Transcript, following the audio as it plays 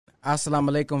Assalamu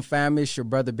alaikum, family. It's your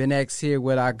brother Ben X here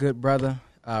with our good brother,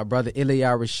 brother Ilya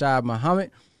Rashad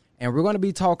Muhammad. And we're going to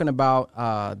be talking about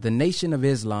the Nation of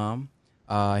Islam,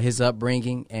 his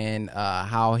upbringing, and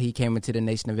how he came into the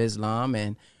Nation of Islam.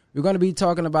 And we're going to be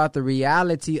talking about the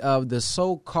reality of the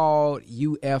so-called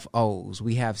UFOs.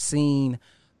 We have seen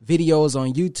videos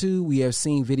on YouTube. We have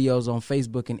seen videos on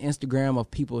Facebook and Instagram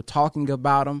of people talking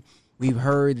about them. We've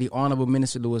heard the Honorable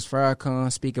Minister Louis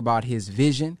Farrakhan speak about his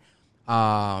vision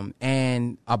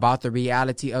and about the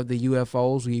reality of the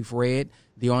UFOs. We've read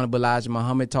the Honorable Elijah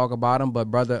Muhammad talk about them, but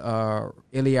Brother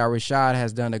Ilya Rashad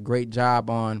has done a great job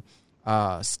on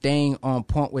staying on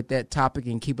point with that topic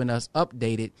and keeping us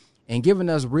updated and giving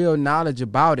us real knowledge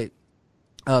about it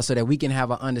so that we can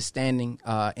have an understanding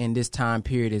in this time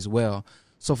period as well.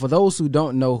 So for those who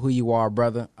don't know who you are,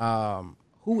 brother,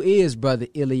 who is Brother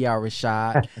Ilya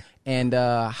Rashad, and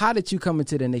how did you come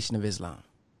into the Nation of Islam?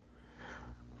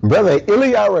 Brother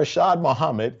Ilya Rashad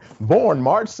Muhammad, born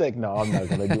March 2nd. No, I'm not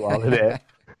going to do all of that.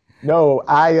 No,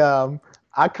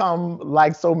 I come,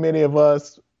 like so many of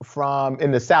us from,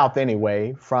 in the South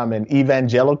anyway, from an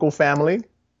evangelical family.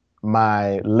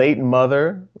 My late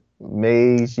mother,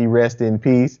 may she rest in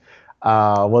peace,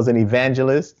 was an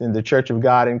evangelist in the Church of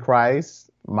God in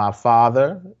Christ. My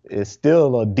father is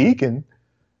still a deacon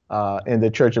in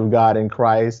the Church of God in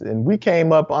Christ. And we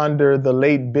came up under the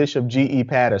late Bishop G.E.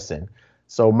 Patterson.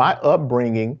 So my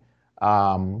upbringing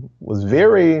was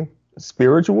very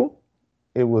spiritual.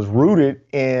 It was rooted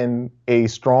in a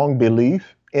strong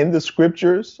belief in the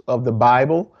scriptures of the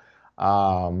Bible.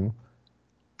 And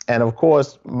of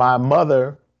course, my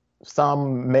mother,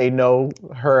 some may know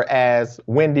her as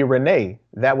Wendy Renee.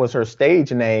 That was her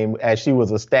stage name as she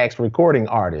was a Stax recording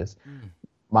artist.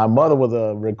 My mother was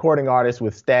a recording artist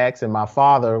with Stax, and my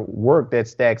father worked at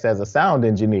Stax as a sound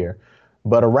engineer.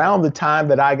 But around the time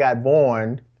that I got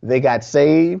born, they got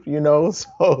saved,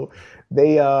 so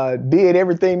they did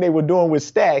everything they were doing with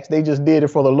Stax. They just did it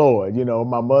for the Lord.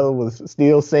 My mother was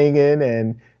still singing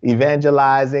and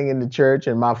evangelizing in the church,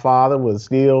 and my father was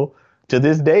still, to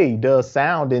this day, does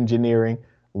sound engineering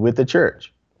with the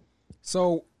church.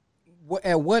 So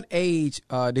at what age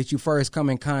did you first come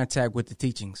in contact with the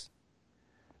teachings?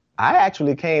 I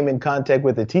actually came in contact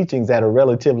with the teachings at a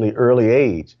relatively early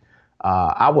age.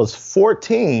 I was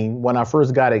 14 when I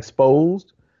first got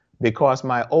exposed because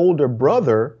my older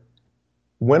brother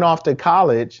went off to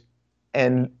college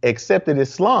and accepted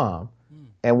Islam.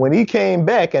 And when he came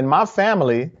back, and my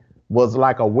family was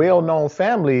like a well-known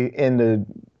family in the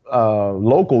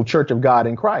local Church of God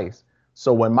in Christ.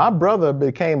 So when my brother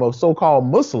became a so-called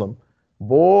Muslim,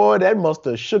 boy, that must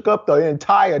have shook up the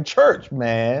entire church,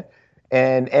 man.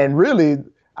 And really,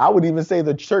 I would even say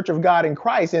the Church of God in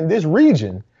Christ in this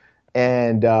region.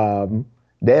 And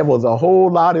there was a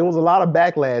lot of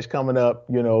backlash coming up,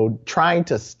 trying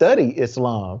to study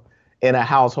Islam in a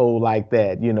household like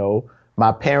that.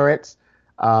 My parents,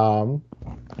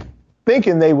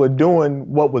 thinking they were doing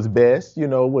what was best,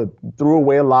 threw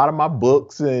away a lot of my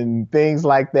books and things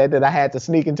like that I had to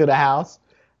sneak into the house.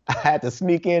 I had to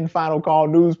sneak in Final Call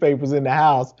newspapers in the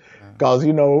house. Because,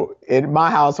 in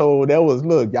my household,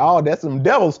 look, y'all, that's some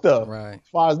devil stuff, right, as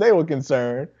far as they were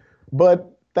concerned. But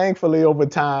thankfully, over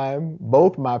time,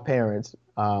 both my parents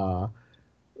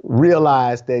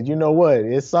realized that,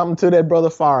 it's something to that brother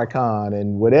Farrakhan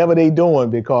and whatever they doing,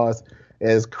 because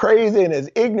as crazy and as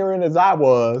ignorant as I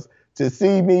was, to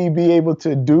see me be able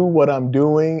to do what I'm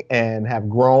doing and have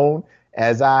grown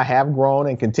as I have grown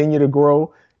and continue to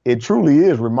grow, it truly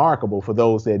is remarkable for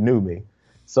those that knew me.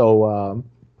 So,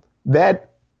 that,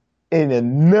 in a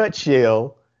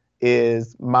nutshell,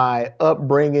 is my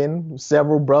upbringing,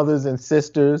 several brothers and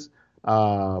sisters.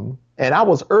 And I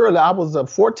was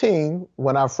 14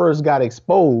 when I first got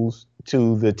exposed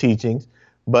to the teachings,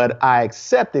 but I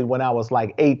accepted when I was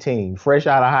like 18, fresh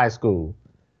out of high school.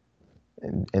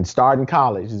 And starting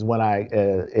college is when I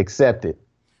accepted.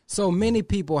 So many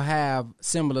people have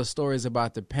similar stories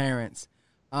about the parents.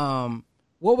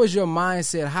 What was your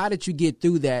mindset? How did you get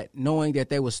through that, knowing that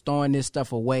they were storing this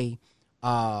stuff away?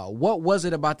 What was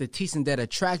it about the teaching that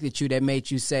attracted you that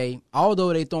made you say,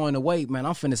 although they throwing away, man,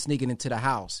 I'm finna sneak it into the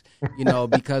house,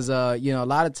 because, a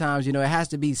lot of times, it has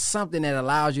to be something that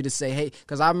allows you to say, hey,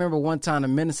 because I remember one time the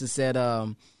minister said,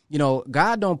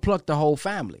 God don't pluck the whole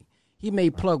family. He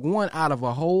may pluck one out of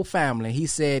a whole family. He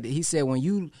said, when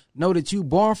you know that you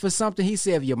born for something, he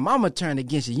said, if your mama turned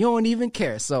against you, you don't even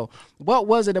care. So what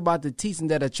was it about the teaching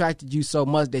that attracted you so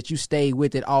much that you stayed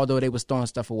with it, although they was throwing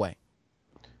stuff away?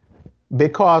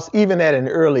 Because even at an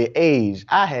early age,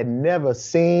 I had never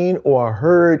seen or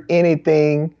heard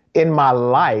anything in my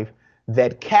life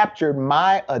that captured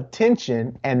my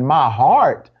attention and my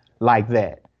heart like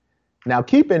that. Now,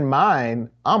 keep in mind,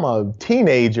 I'm a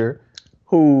teenager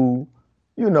who,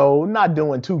 not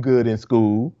doing too good in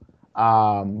school.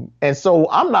 And so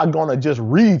I'm not going to just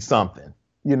read something.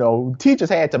 Teachers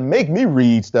had to make me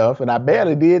read stuff, and I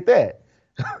barely did that,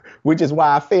 which is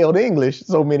why I failed English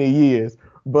so many years.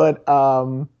 But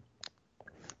I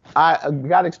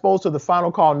got exposed to the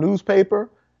Final Call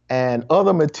newspaper and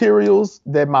other materials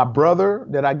that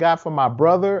I got from my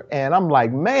brother. And I'm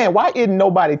like, man, why isn't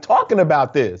nobody talking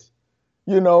about this?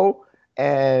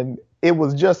 And it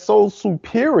was just so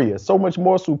superior, so much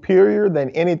more superior than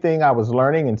anything I was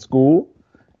learning in school,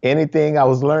 anything I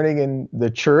was learning in the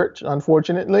church,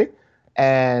 unfortunately.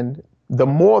 And the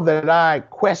more that I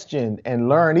questioned and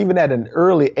learned, even at an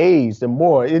early age, the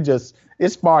more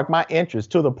it sparked my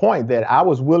interest to the point that I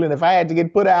was willing, if I had to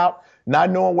get put out, not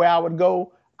knowing where I would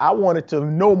go, I wanted to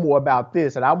know more about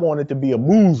this, and I wanted to be a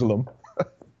Muslim.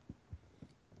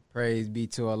 Praise be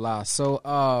to Allah.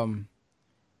 So,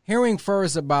 hearing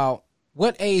first about,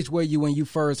 what age were you when you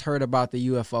first heard about the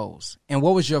UFOs? And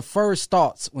what was your first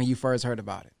thoughts when you first heard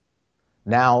about it?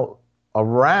 Now,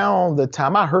 around the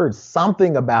time I heard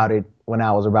something about it when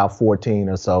I was about 14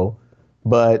 or so,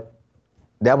 but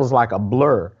that was like a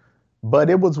blur. But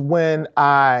it was when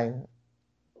around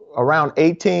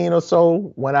 18 or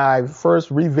so, when I first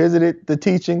revisited the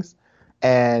teachings,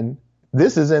 and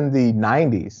this is in the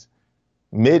 90s,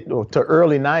 mid to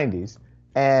early 90s,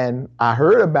 and I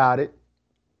heard about it,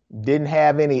 didn't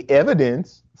have any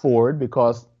evidence for it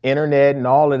because internet and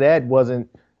all of that wasn't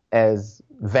as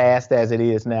vast as it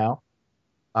is now.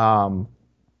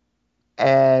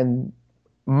 And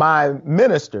my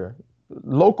minister,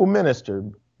 local minister,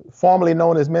 formerly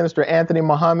known as Minister Anthony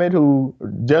Muhammad, who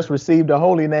just received a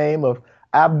holy name of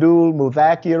Abdul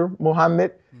Mudhakir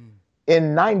Muhammad,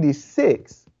 in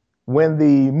 96, when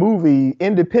the movie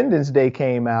Independence Day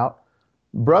came out,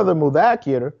 Brother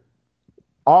Mudhakir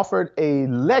offered a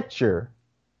lecture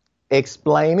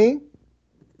explaining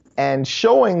and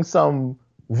showing some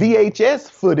VHS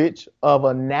footage of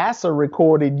a NASA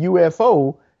recorded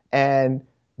UFO. And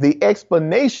the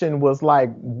explanation was like,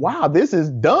 wow, this is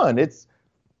done. It's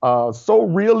so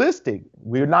realistic.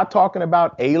 We're not talking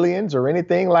about aliens or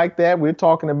anything like that. We're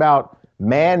talking about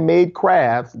man-made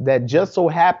crafts that just so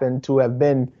happen to have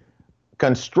been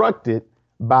constructed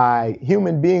by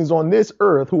human beings on this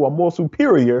earth who are more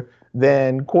superior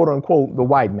than, quote unquote, the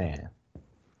white man.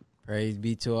 Praise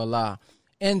be to Allah.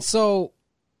 And so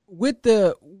with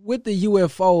the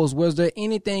UFOs, was there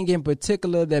anything in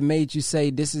particular that made you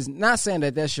say, this is not saying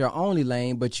that that's your only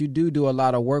lane, but you do a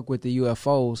lot of work with the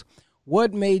UFOs.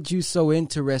 What made you so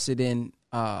interested in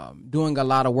doing a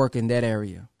lot of work in that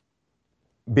area?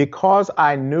 Because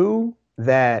I knew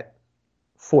that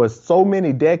for so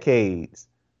many decades,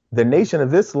 the Nation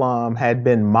of Islam had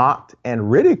been mocked and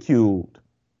ridiculed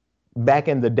back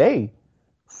in the day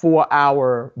for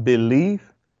our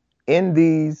belief in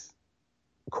these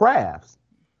crafts.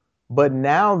 But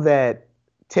now that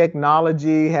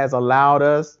technology has allowed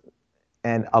us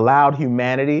and allowed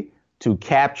humanity to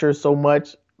capture so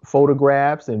much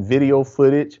photographs and video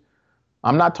footage,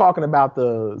 I'm not talking about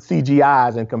the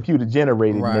CGIs and computer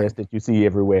generated mess that you see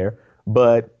everywhere,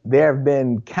 but there have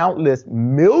been countless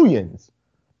millions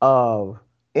of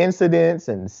incidents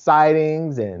and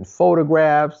sightings and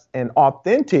photographs and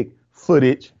authentic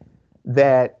footage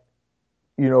that,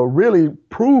 really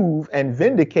prove and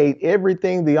vindicate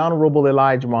everything the Honorable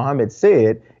Elijah Muhammad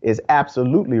said is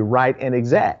absolutely right and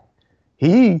exact.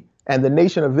 He and the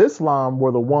Nation of Islam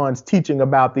were the ones teaching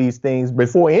about these things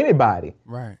before anybody.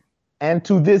 Right. And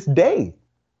to this day,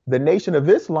 the Nation of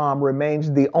Islam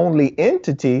remains the only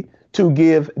entity to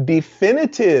give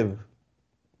definitive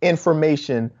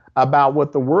information about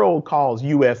what the world calls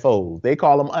UFOs. They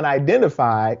call them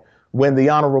unidentified, when the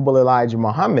Honorable Elijah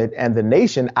Muhammad and the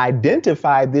nation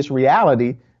identified this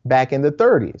reality back in the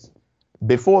 30s,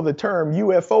 before the term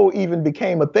UFO even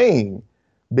became a thing,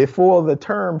 before the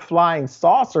term flying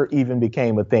saucer even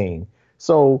became a thing.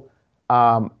 So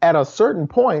at a certain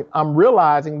point, I'm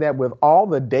realizing that with all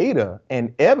the data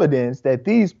and evidence that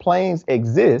these planes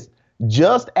exist,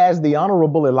 just as the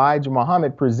Honorable Elijah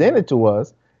Muhammad presented to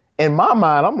us, in my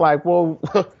mind, I'm like, well,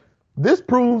 this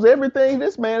proves everything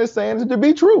this man is saying to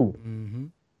be true. Mm-hmm.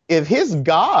 If his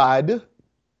God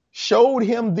showed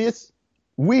him this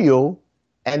wheel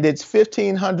and its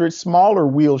 1,500 smaller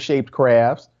wheel-shaped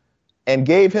crafts and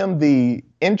gave him the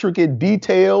intricate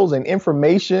details and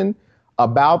information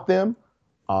about them,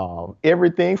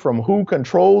 everything from who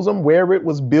controls them, where it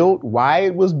was built, why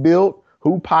it was built,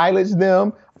 who pilots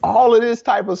them, all of this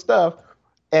type of stuff.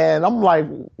 And I'm like,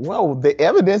 well, the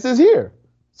evidence is here.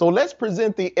 So let's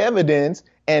present the evidence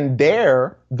and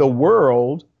dare the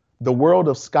world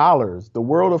of scholars, the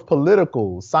world of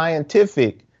political,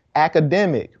 scientific,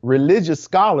 academic, religious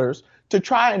scholars to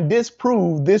try and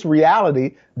disprove this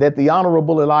reality that the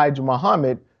Honorable Elijah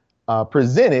Muhammad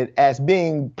presented as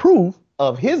being proof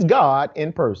of his God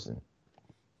in person.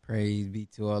 Praise be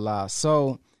to Allah.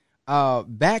 So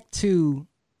back to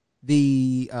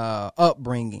the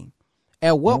upbringing.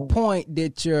 At what point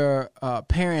did your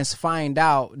parents find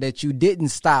out that you didn't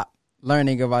stop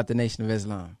learning about the Nation of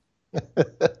Islam?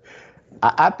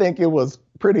 I think it was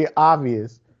pretty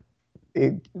obvious.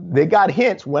 They got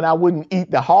hints when I wouldn't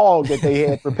eat the hog that they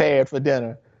had prepared for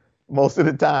dinner most of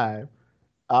the time.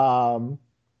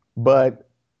 But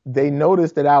they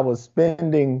noticed that I was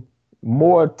spending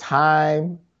more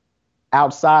time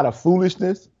outside of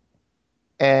foolishness.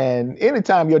 And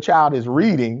anytime your child is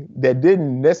reading that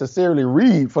didn't necessarily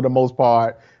read for the most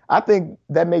part, I think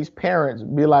that makes parents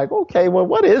be like, okay, well,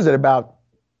 what is it about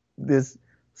this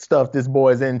stuff this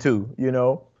boy's into, you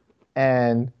know?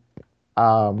 And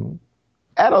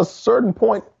at a certain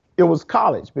point, it was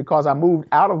college because I moved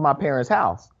out of my parents'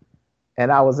 house.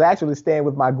 And I was actually staying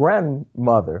with my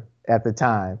grandmother at the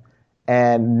time.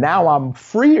 And now I'm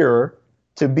freer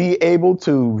to be able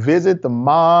to visit the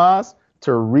mosque,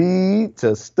 to read,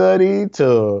 to study,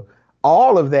 to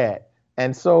all of that.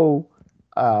 And so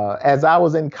as I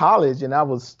was in college and I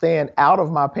was staying out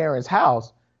of my parents'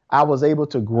 house, I was able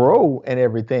to grow and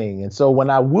everything. And so when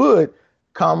I would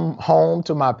come home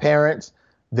to my parents,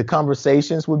 the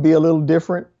conversations would be a little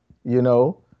different, you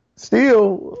know,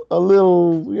 still a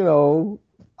little, you know,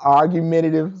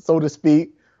 argumentative, so to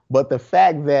speak. But the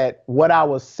fact that what I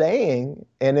was saying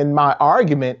and in my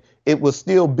argument, it was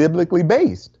still biblically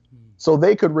based. So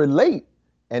they could relate.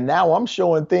 And now I'm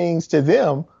showing things to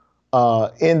them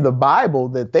in the Bible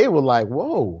that they were like,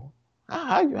 whoa,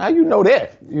 how you know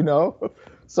that, you know?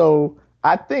 So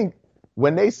I think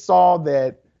when they saw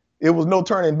that it was no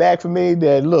turning back for me,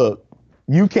 that, look,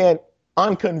 you can't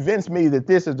unconvince me that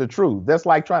this is the truth. That's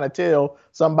like trying to tell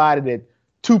somebody that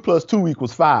 2 + 2 =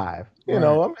 5. You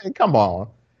know, I mean, come on.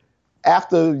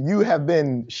 After you have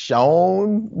been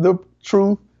shown the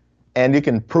truth and you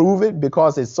can prove it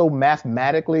because it's so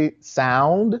mathematically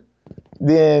sound,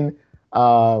 then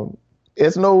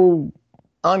it's no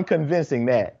unconvincing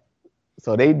that.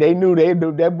 So they knew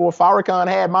that boy Farrakhan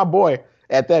had my boy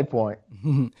at that point.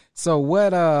 So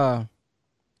what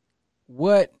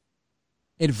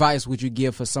advice would you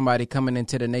give for somebody coming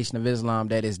into the Nation of Islam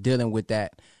that is dealing with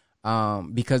that?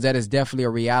 Because that is definitely a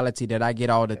reality that I get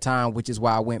all the time, which is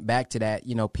why I went back to that.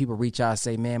 You know, people reach out and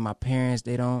say, man, my parents,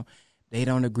 they don't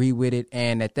agree with it.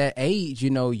 And at that age, you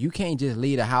know, you can't just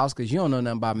leave the house because you don't know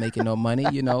nothing about making no money.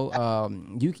 You know,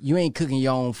 you ain't cooking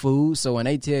your own food. So when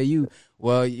they tell you,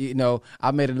 well, you know,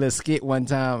 I made a little skit one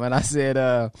time and I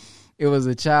said, it was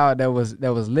a child that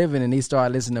was living and he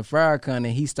started listening to Farrakhan and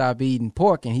he stopped eating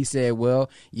pork and he said, well,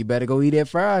 you better go eat at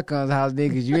Farrakhan's house, nigga,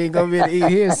 because you ain't going to be able to eat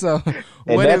here. So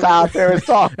and that's how our parents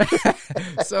talk.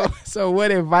 So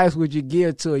what advice would you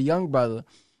give to a young brother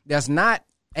that's not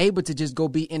able to just go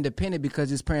be independent because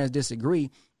his parents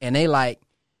disagree and they like,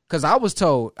 because I was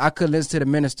told I could listen to the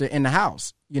minister in the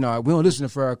house. You know, we don't listen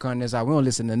to Farrakhan in this house. We don't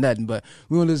listen to nothing, but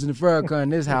we don't listen to Farrakhan in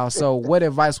this house. So what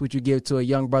advice would you give to a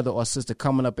young brother or sister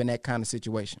coming up in that kind of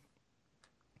situation?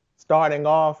 Starting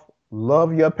off,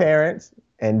 love your parents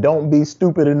and don't be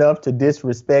stupid enough to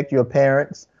disrespect your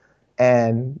parents.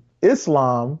 And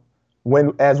Islam,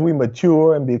 as we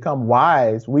mature and become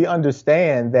wise, we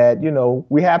understand that, you know,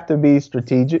 we have to be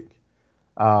strategic.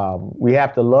 We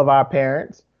have to love our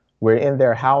parents. We're in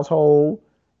their household,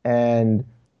 and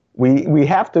we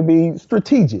have to be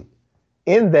strategic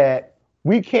in that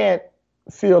we can't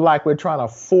feel like we're trying to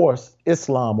force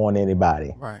Islam on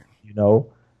anybody. Right. You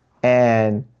know,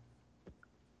 and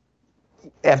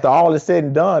after all is said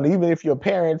and done, even if your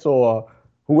parents or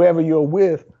whoever you're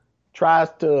with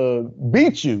tries to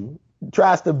beat you,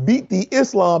 tries to beat the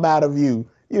Islam out of you,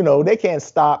 you know, they can't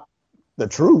stop the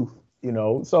truth, you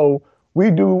know. So we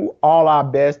do all our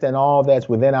best and all that's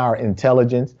within our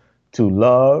intelligence to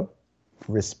love,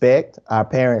 respect our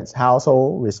parents'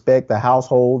 household, respect the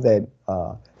household that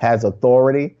has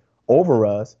authority over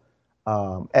us,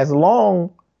 as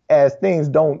long as things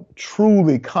don't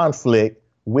truly conflict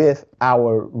with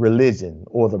our religion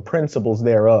or the principles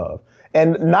thereof.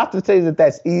 And not to say that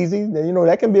that's easy, you know,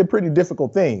 that can be a pretty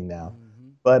difficult thing now. Mm-hmm.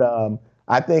 But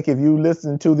I think if you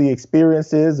listen to the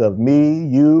experiences of me,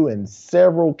 you, and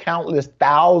several countless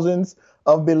thousands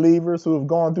of believers who have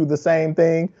gone through the same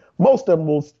thing, most of them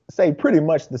will say pretty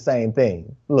much the same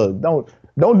thing. Look, don't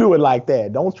do it like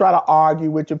that. Don't try to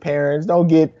argue with your parents. Don't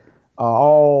get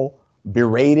all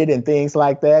berated and things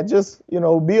like that. Just, be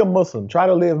a Muslim. Try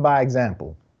to live by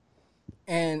example.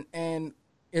 And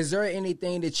is there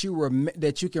anything that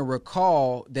that you can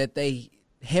recall that they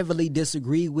heavily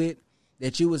disagree with,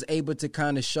 that you was able to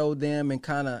kind of show them and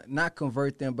kind of not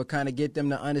convert them, but kind of get them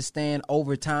to understand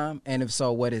over time? And if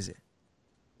so, what is it?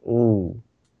 Ooh.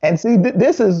 And see,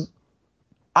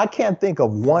 I can't think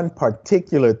of one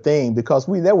particular thing, because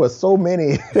there were so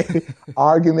many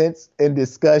arguments and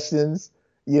discussions,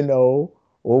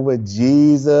 over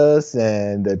Jesus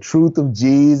and the truth of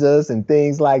Jesus and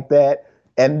things like that.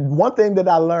 And one thing that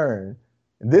I learned,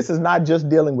 this is not just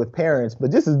dealing with parents,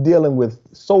 but this is dealing with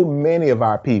so many of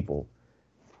our people.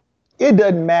 It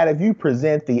doesn't matter if you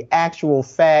present the actual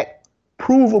fact,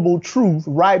 provable truth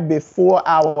right before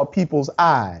our people's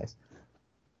eyes.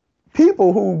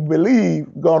 People who believe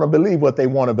gonna believe what they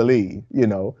want to believe.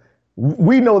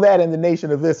 We know that in the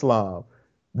Nation of Islam.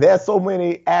 There's so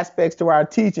many aspects to our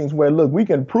teachings where, look, we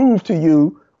can prove to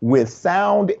you with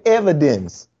sound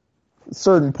evidence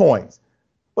certain points.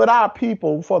 But our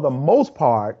people, for the most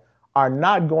part, are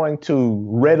not going to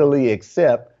readily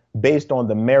accept based on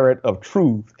the merit of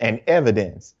truth and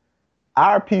evidence.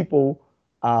 Our people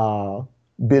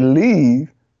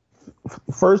believe,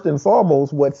 first and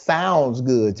foremost, what sounds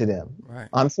good to them. Right.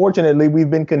 Unfortunately, we've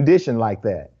been conditioned like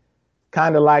that.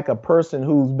 Kind of like a person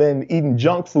who's been eating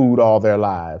junk food all their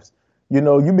lives.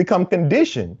 You become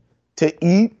conditioned to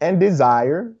eat and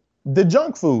desire the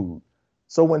junk food.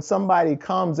 So when somebody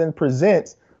comes and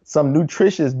presents some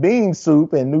nutritious bean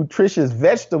soup and nutritious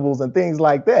vegetables and things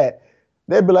like that,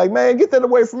 they'd be like, man, get that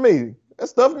away from me. That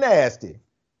stuff nasty.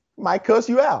 Might cuss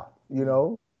you out,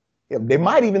 They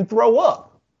might even throw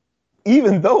up.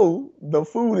 Even though the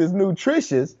food is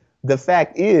nutritious, the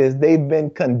fact is they've been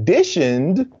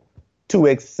conditioned to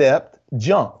accept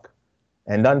junk.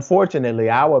 And unfortunately,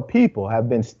 our people have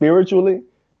been spiritually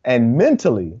and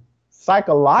mentally,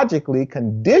 psychologically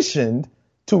conditioned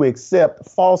to accept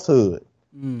falsehood.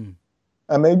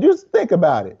 I mean, just think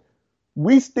about it.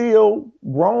 We still,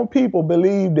 grown people,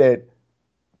 believe that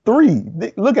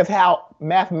look at how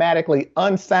mathematically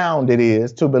unsound it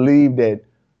is to believe that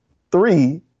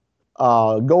 3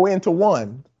 go into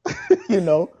 1.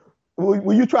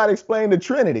 When you try to explain the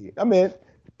Trinity, I mean,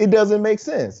 it doesn't make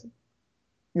sense.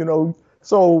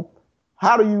 So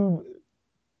how do you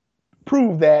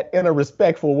prove that in a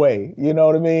respectful way? You know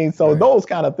what I mean? So those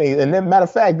kind of things. And then, matter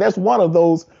of fact, that's one of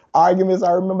those arguments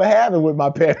I remember having with my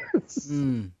parents.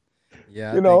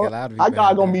 Yeah, I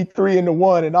got gonna be 3 into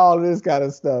 1 and all of this kind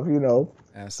of stuff.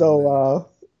 Absolutely.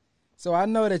 So I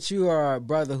know that you are a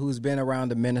brother who's been around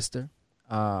the minister,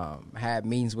 had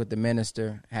meetings with the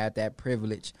minister, had that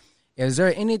privilege. Is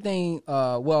there anything,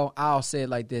 I'll say it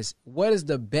like this. What is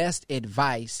the best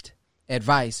advice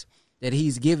that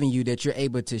he's given you that you're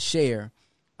able to share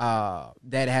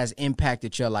that has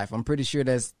impacted your life? I'm pretty sure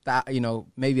there's,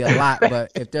 maybe a lot,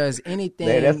 but if there's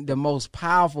anything, the most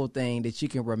powerful thing that you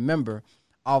can remember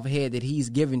offhand that he's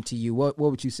given to you, what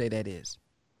would you say that is?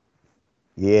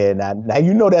 Yeah, now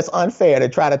that's unfair to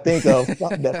try to think of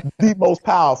something that's the most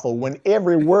powerful when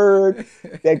every word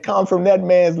that comes from that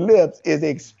man's lips is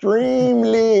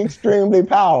extremely, extremely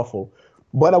powerful.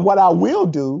 But what I will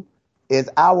do is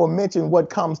I will mention what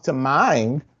comes to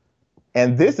mind,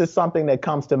 and this is something that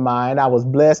comes to mind. I was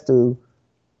blessed to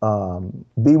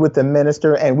be with the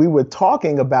minister, and we were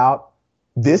talking about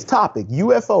this topic,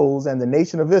 UFOs and the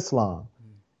Nation of Islam.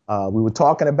 We were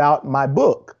talking about my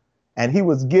book. And he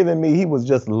was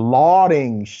just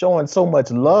lauding, showing so much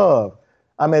love.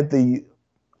 I mean, the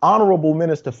Honorable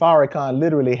Minister Farrakhan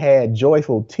literally had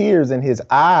joyful tears in his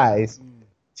eyes,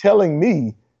 telling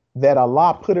me that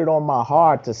Allah put it on my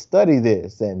heart to study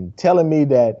this, and telling me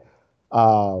that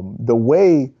the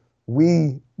way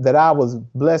that I was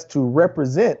blessed to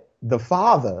represent the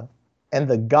Father and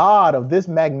the God of this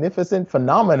magnificent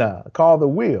phenomena called the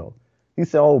will. He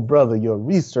said, "Oh, brother, your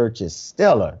research is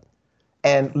stellar."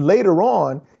 And later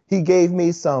on, he gave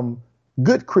me some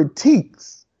good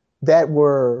critiques that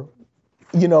were,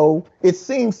 it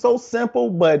seemed so simple,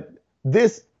 but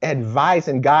this advice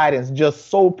and guidance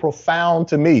just so profound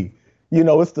to me.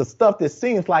 It's the stuff that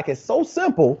seems like it's so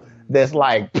simple that's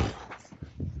like,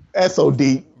 that's so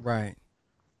deep. Right.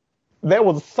 There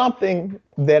was something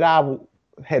that I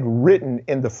had written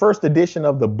in the first edition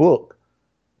of the book,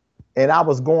 and I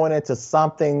was going into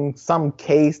some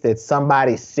case that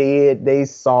somebody said they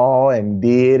saw and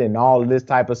did and all of this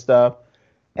type of stuff.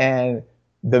 And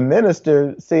the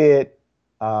minister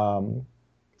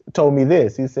told me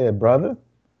this. He said, "Brother,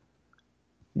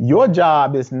 your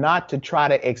job is not to try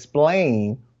to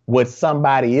explain what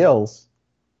somebody else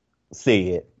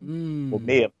said or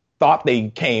may have thought they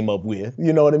came up with.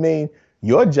 You know what I mean?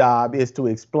 Your job is to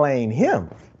explain him.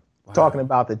 Wow. Talking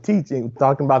about the teaching,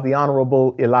 talking about the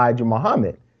Honorable Elijah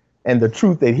Muhammad and the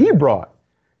truth that he brought.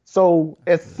 So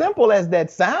as simple as that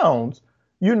sounds,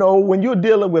 you know, when you're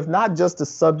dealing with not just the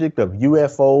subject of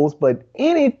UFOs, but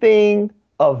anything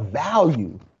of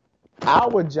value,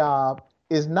 our job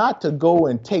is not to go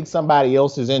and take somebody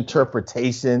else's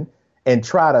interpretation and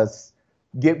try to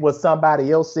get what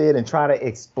somebody else said and try to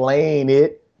explain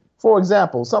it. For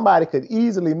example, somebody could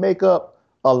easily make up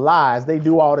a lie, as they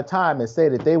do all the time, and say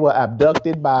that they were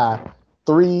abducted by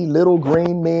 3 little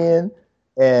green men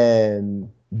and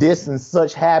this and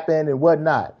such happened and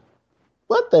whatnot.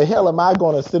 What the hell am I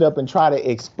going to sit up and try to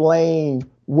explain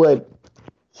what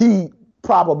he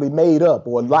probably made up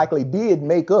or likely did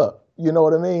make up? You know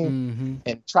what I mean? Mm-hmm.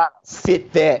 And try to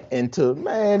fit that into,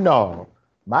 man, no.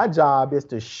 My job is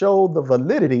to show the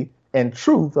validity and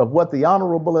truth of what the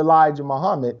Honorable Elijah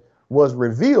Muhammad was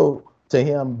revealed to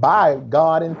him by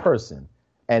God in person,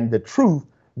 and the truth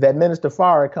that Minister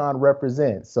Farrakhan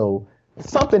represents. So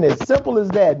something as simple as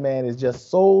that, man, is just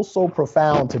so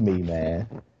profound to me, man.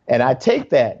 And I take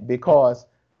that because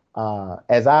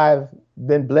as I've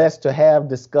been blessed to have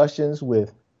discussions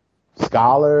with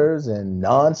scholars and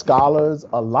non-scholars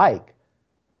alike,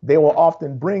 they will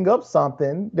often bring up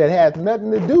something that has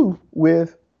nothing to do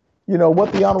with, you know,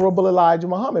 what the Honorable Elijah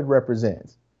Muhammad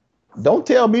represents. Don't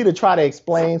tell me to try to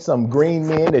explain some green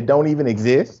men that don't even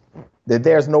exist, that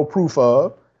there's no proof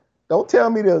of. Don't tell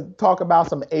me to talk about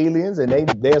some aliens and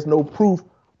there's no proof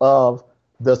of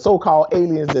the so-called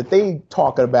aliens that they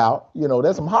talk about. You know,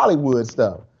 that's some Hollywood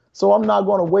stuff. So I'm not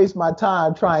going to waste my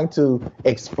time trying to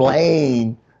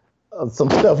explain some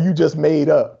stuff you just made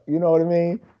up. You know what I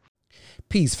mean?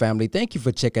 Peace, family. Thank you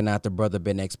for checking out the Brother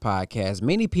Ben X podcast.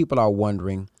 Many people are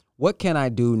wondering, what can I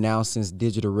do now since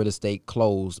digital real estate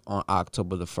closed on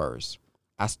October the 1st?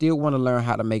 I still want to learn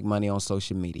how to make money on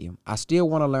social media. I still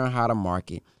want to learn how to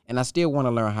market, and I still want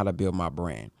to learn how to build my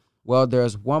brand. Well,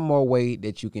 there's one more way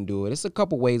that you can do it. It's a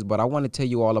couple ways, but I want to tell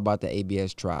you all about the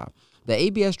ABS Tribe. The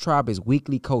ABS Tribe is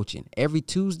weekly coaching every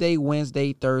Tuesday,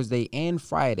 Wednesday, Thursday, and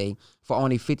Friday for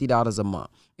only $50 a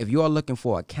month. If you are looking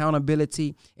for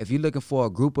accountability, if you're looking for a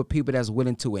group of people that's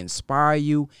willing to inspire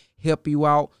you, help you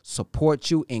out, support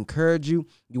you, encourage you,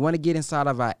 you want to get inside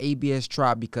of our ABS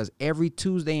Tribe, because every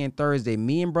Tuesday and Thursday,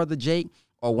 me and Brother Jake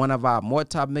or one of our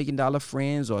multi-million-dollar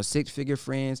friends or six-figure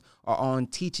friends are on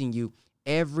teaching you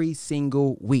every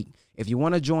single week. If you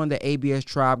want to join the ABS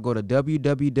Tribe, go to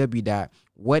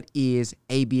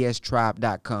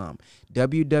www.whatisaBStribe.com.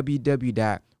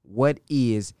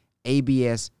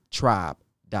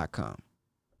 www.whatisaBStribe.com.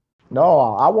 No,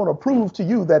 I want to prove to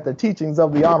you that the teachings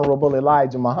of the Honorable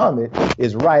Elijah Muhammad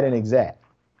is right and exact.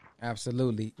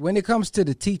 Absolutely. When it comes to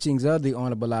the teachings of the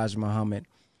Honorable Elijah Muhammad,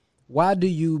 why do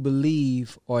you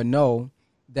believe or know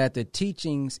that the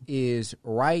teachings is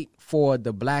right for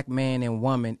the black man and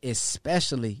woman,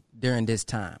 especially during this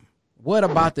time? What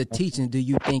about the teachings do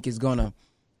you think is going to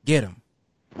get them?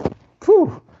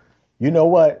 Whew. You know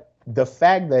what? The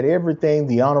fact that everything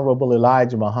the Honorable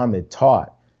Elijah Muhammad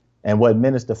taught and what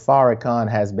Minister Farrakhan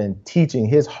has been teaching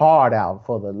his heart out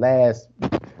for the last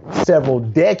several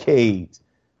decades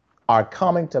are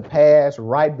coming to pass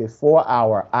right before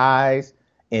our eyes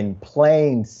in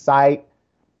plain sight.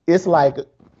 It's like,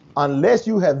 unless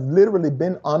you have literally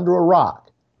been under a rock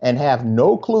and have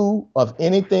no clue of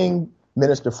anything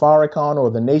Minister Farrakhan or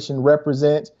the nation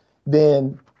represents,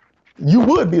 then you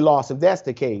would be lost if that's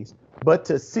the case. But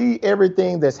to see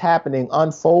everything that's happening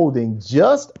unfolding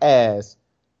just as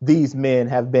these men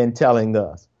have been telling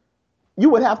us, you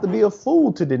would have to be a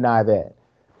fool to deny that.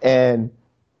 And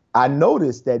I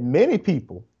noticed that many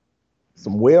people,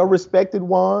 some well-respected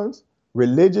ones,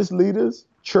 religious leaders,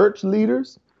 church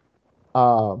leaders,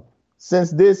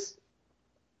 since this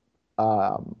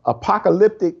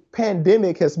apocalyptic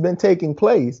pandemic has been taking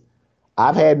place,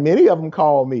 I've had many of them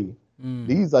call me.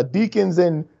 These are deacons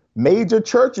in major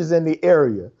churches in the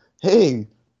area. Hey,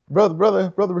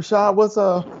 brother Rashad,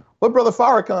 what Brother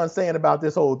Farrakhan saying about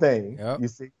this whole thing? Yep. You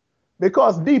see,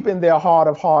 because deep in their heart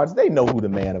of hearts, they know who the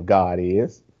man of God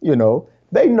is. You know,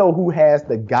 they know who has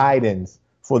the guidance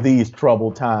for these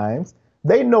troubled times.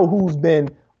 They know who's been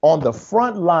on the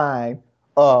front line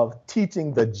of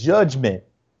teaching the judgment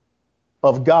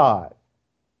of God.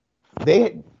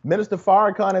 Minister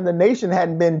Farrakhan and the nation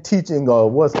hadn't been teaching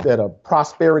a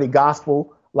prosperity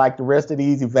gospel like the rest of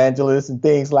these evangelists and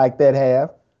things like that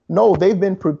have. No, they've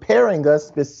been preparing us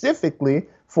specifically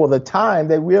for the time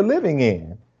that we're living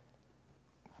in.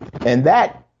 And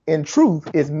that, in truth,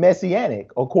 is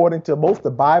messianic, according to both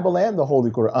the Bible and the Holy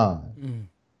Quran.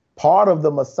 Part of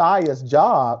the Messiah's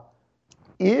job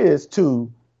is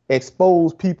to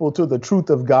expose people to the truth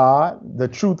of God, the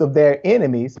truth of their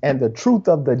enemies, and the truth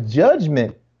of the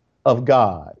judgment of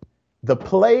God, the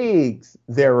plagues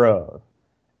thereof.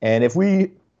 And if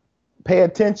we pay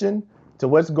attention to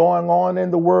what's going on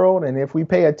in the world, and if we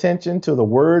pay attention to the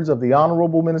words of the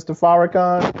Honorable Minister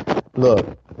Farrakhan,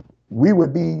 look, we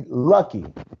would be lucky,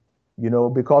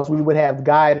 because we would have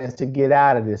guidance to get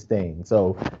out of this thing.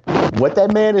 So what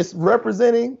that man is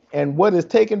representing and what is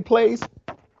taking place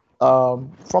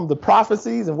from the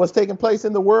prophecies and what's taking place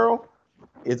in the world,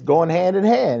 it's going hand in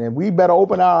hand. And we better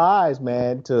open our eyes,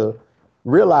 man, to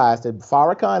realize that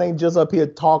Farrakhan ain't just up here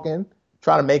talking,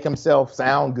 trying to make himself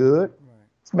sound good. Right.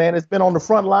 This man has been on the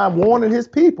front line warning his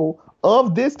people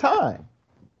of this time.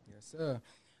 Yes, sir.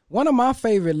 One of my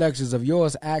favorite lectures of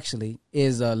yours actually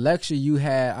is a lecture you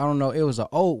had. I don't know, it was an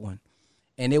old one,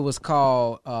 and it was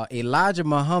called Elijah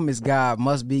Muhammad's God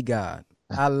Must Be God.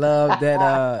 I love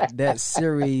that that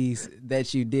series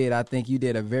that you did. I think you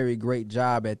did a very great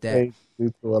job at that.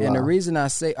 And the reason I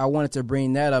wanted to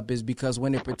bring that up is because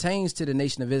when it pertains to the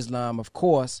Nation of Islam, of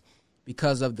course,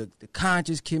 because of the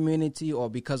conscious community or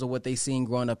because of what they seen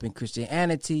growing up in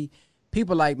Christianity,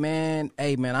 people like, man,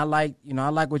 hey, man, I like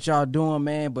what y'all doing,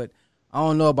 man, but I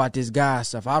don't know about this God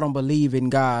stuff. I don't believe in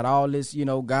God, all this,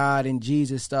 God and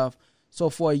Jesus stuff. So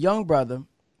for a young brother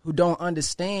who don't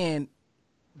understand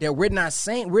that we're not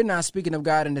speaking of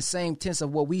God in the same tense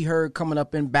of what we heard coming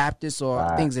up in Baptists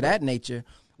or things of that nature.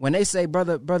 When they say,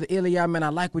 brother Ilya, man, I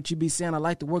like what you be saying. I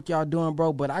like the work y'all doing,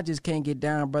 bro, but I just can't get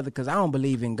down, brother, because I don't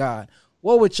believe in God.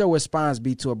 What would your response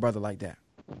be to a brother like that?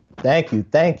 Thank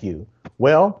you.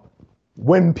 Well,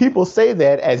 when people say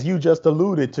that, as you just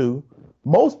alluded to,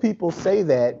 most people say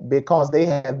that because they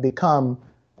have become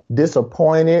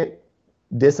disappointed,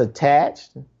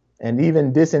 disattached, and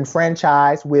even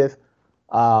disenfranchised with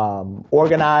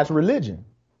organized religion.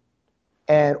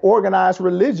 And organized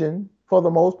religion, for the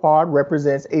most part,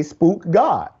 represents a spook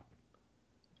God.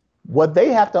 What they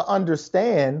have to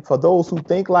understand, for those who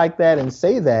think like that and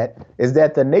say that, is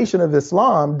that the Nation of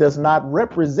Islam does not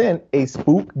represent a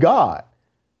spook God,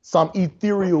 some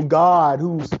ethereal God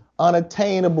who's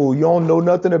unattainable. You don't know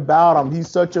nothing about him. He's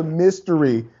such a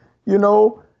mystery,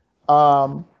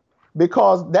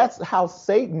 because that's how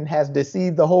Satan has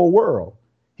deceived the whole world.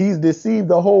 He's deceived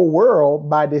the whole world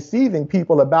by deceiving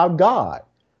people about God,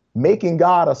 making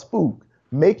God a spook,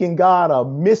 making God a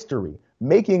mystery,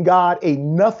 making God a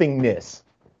nothingness.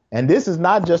 And this is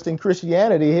not just in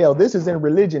Christianity, hell, this is in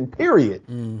religion, period.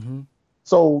 Mm-hmm.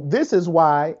 So this is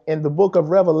why in the book of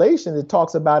Revelation, it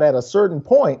talks about at a certain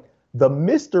point, the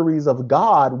mysteries of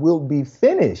God will be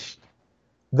finished.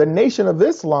 The Nation of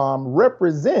Islam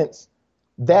represents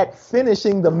that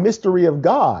finishing the mystery of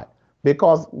God,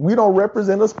 because we don't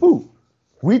represent a spook.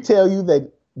 We tell you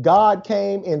that God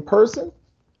came in person,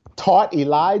 taught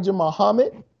Elijah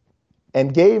Muhammad,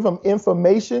 and gave him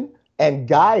information and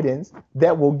guidance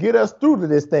that will get us through to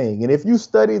this thing. And if you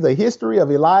study the history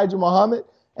of Elijah Muhammad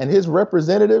and his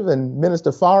representative and Minister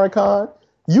Farrakhan,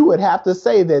 you would have to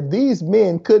say that these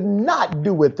men could not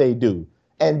do what they do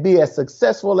and be as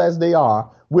successful as they are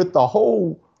with the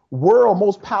whole world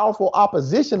most powerful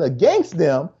opposition against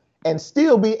them and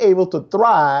still be able to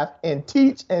thrive and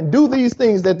teach and do these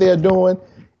things that they're doing.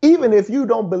 Even if you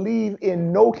don't believe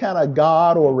in no kind of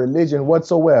God or religion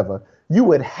whatsoever, you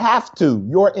would have to,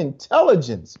 your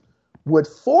intelligence would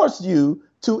force you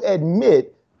to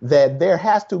admit that there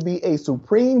has to be a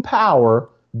supreme power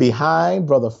behind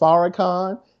Brother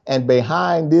Farrakhan and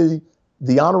behind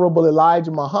the Honorable Elijah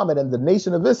Muhammad and the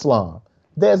Nation of Islam.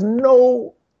 There's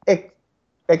no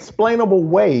explainable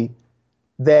way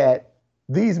that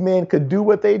these men could do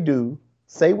what they do,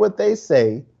 say what they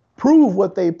say, prove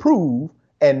what they prove,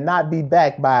 and not be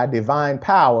backed by a divine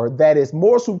power that is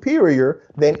more superior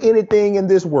than anything in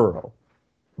this world.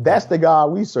 That's the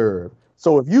God we serve.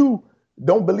 So if you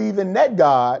don't believe in that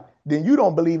God, then you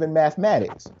don't believe in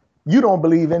mathematics. You don't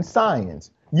believe in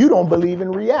science. You don't believe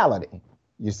in reality.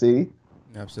 You see?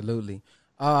 Absolutely.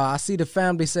 I see the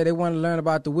family say they want to learn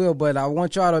about the will, but I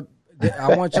want y'all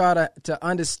to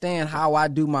understand how I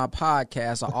do my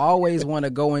podcast. I always want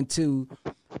to go into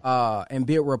and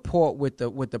build rapport with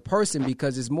the person,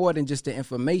 because it's more than just the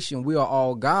information. We are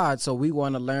all God, so we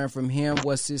want to learn from him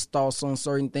what's his thoughts on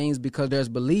certain things, because there's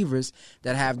believers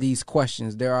that have these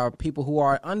questions. There are people who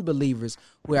are unbelievers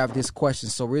who have this question.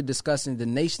 So we're discussing the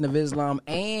Nation of Islam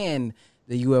and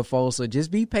the UFO. So just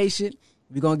be patient.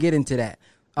 We're gonna get into that.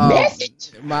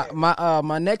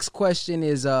 My next question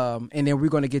is, and then we're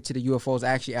going to get to the UFOs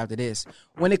actually after this.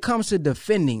 When it comes to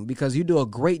defending, because you do a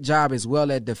great job as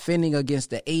well at defending against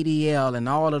the ADL and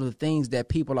all of the things that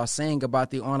people are saying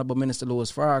about the Honorable Minister Louis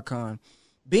Farrakhan,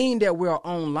 being that we're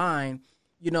online,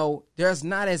 there's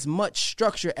not as much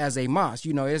structure as a mosque.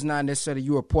 It's not necessarily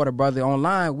you report a brother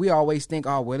online. We always think,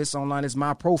 oh, well, it's online. It's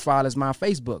my profile. It's my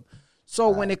Facebook. So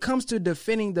when it comes to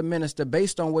defending the minister,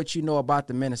 based on what you know about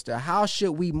the minister, how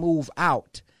should we move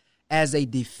out as a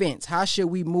defense? How should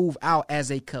we move out as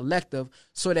a collective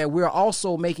so that we're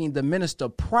also making the minister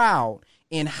proud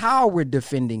in how we're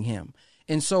defending him?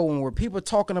 And so when we're people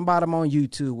talking about him on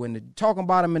YouTube, when they're talking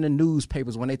about him in the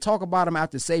newspapers, when they talk about him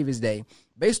after Savior's Day,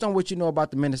 based on what you know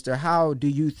about the minister, how do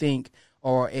you think,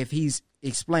 or if he's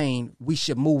explained, we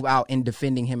should move out in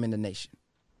defending him in the nation?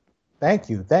 Thank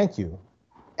you. Thank you.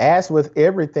 As with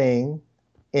everything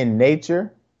in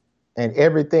nature and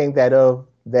everything that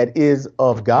is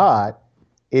of God,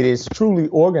 it is truly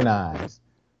organized.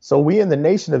 So we in the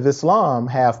Nation of Islam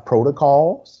have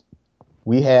protocols.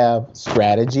 We have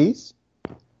strategies.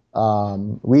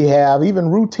 We have even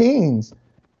routines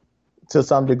to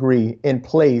some degree in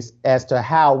place as to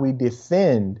how we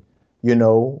defend,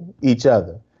 each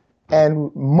other.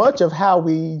 And much of how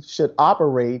we should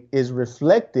operate is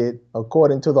reflected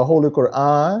according to the Holy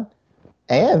Quran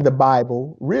and the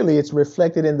Bible. Really, it's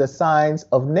reflected in the signs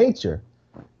of nature.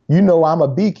 I'm a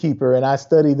beekeeper and I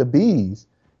study the bees.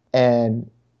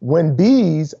 And when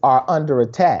bees are under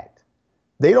attack,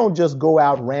 they don't just go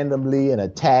out randomly and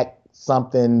attack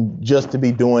something just to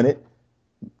be doing it.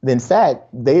 In fact,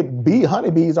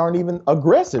 honeybees aren't even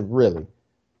aggressive, really.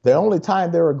 The only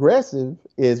time they're aggressive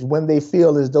is when they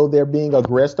feel as though they're being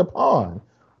aggressed upon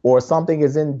or something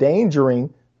is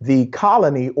endangering the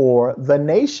colony or the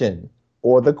nation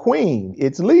or the queen,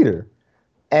 its leader.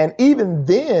 And even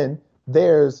then,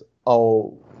 there's a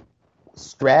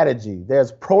strategy,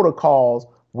 there's protocols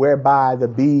whereby the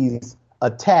bees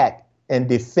attack and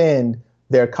defend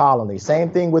their colony.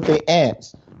 Same thing with the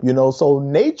ants, so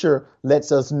nature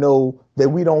lets us know that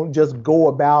we don't just go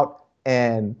about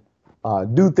and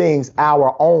do things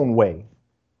our own way.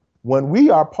 When we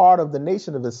are part of the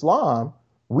Nation of Islam,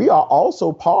 we are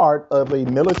also part of a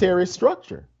military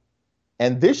structure.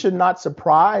 And this should not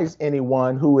surprise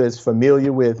anyone who is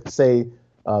familiar with, say,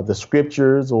 the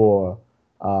scriptures or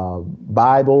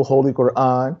Bible, Holy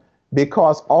Quran,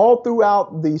 because all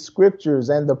throughout the scriptures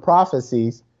and the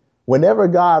prophecies, whenever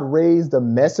God raised a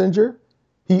messenger,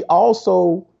 he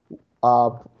also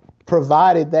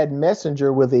provided that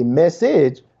messenger with a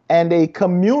message and a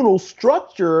communal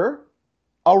structure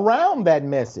around that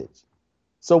message.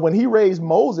 So when he raised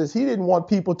Moses, he didn't want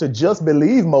people to just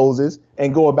believe Moses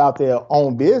and go about their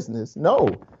own business. No,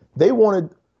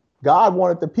 God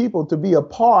wanted the people to be a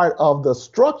part of the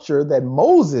structure that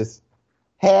Moses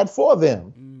had for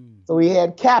them. So he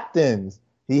had captains,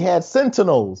 he had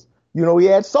sentinels, he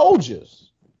had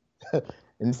soldiers.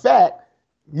 In fact,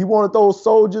 he wanted those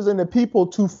soldiers and the people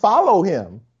to follow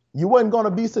him. You wasn't going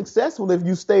to be successful if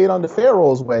you stayed under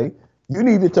Pharaoh's way. You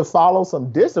needed to follow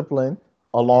some discipline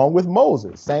along with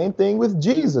Moses. Same thing with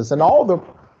Jesus and all the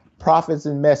prophets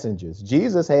and messengers.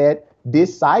 Jesus had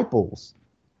disciples.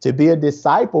 To be a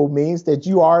disciple means that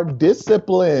you are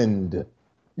disciplined,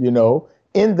 in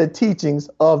the teachings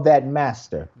of that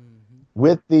master.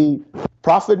 With the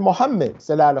Prophet Muhammad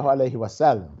sallallahu alaihi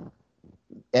wasallam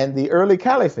and the early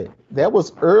caliphate, there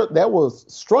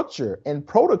was structure and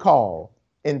protocol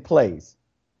in place,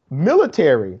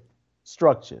 military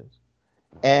structures.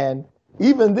 And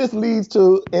even this leads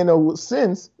to, in a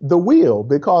sense, the will,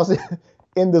 because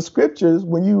in the scriptures,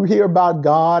 when you hear about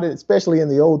God, especially in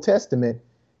the Old Testament,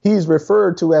 he's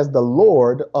referred to as the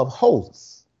Lord of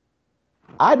hosts.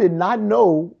 I did not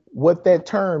know what that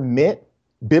term meant,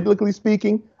 biblically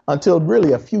speaking, until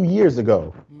really a few years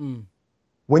ago.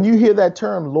 When you hear that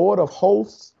term, Lord of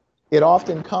hosts, it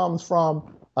often comes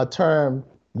from a term,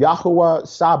 Yahuwah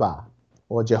Shaba,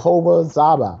 or Jehovah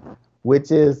Zaba,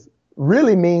 which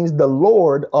really means the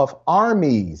Lord of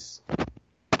armies.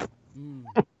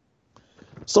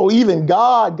 So even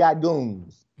God got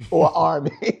goons or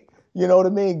army. You know what I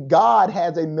mean? God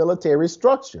has a military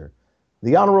structure.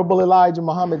 The Honorable Elijah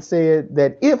Muhammad said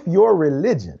that if your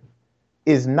religion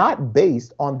is not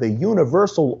based on the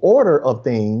universal order of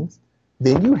things,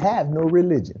 then you have no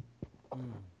religion.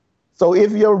 So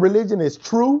if your religion is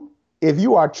true, if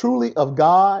you are truly of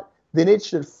God, then it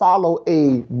should follow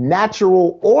a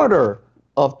natural order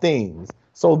of things.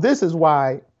 So this is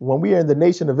why when we are in the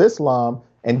Nation of Islam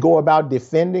and go about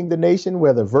defending the nation,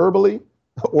 whether verbally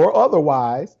or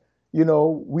otherwise,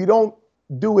 we don't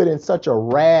do it in such a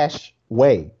rash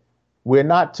way. We're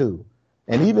not to.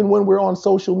 And even when we're on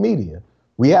social media,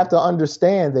 we have to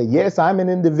understand that, yes, I'm an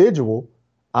individual.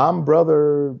 I'm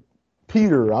Brother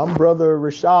Peter. I'm Brother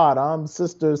Rashad. I'm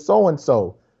Sister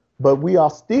so-and-so. But we are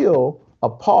still a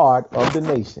part of the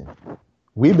nation.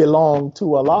 We belong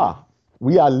to Allah.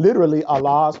 We are literally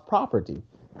Allah's property.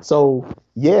 So,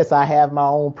 yes, I have my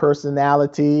own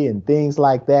personality and things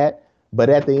like that. But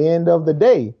at the end of the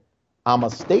day, I'm a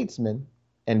statesman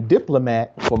and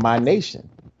diplomat for my nation.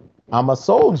 I'm a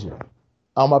soldier.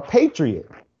 I'm a patriot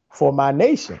for my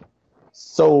nation.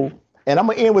 So, and I'm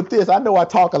going to end with this. I know I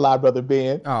talk a lot, Brother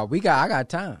Ben. Oh, I got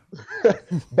time.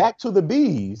 Back to the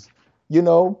bees. You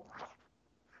know,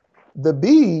 the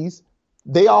bees,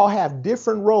 they all have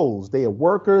different roles. They are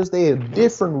workers. They have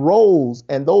different roles.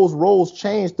 And those roles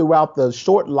change throughout the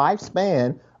short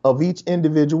lifespan of each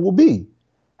individual bee.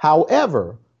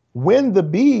 However, when the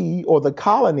bee or the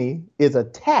colony is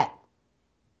attacked,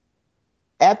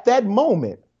 at that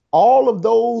moment, all of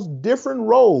those different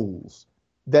roles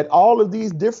that all of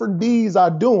these different bees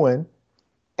are doing,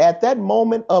 at that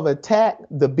moment of attack,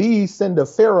 the bees send a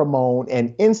pheromone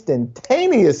and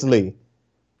instantaneously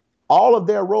all of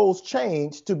their roles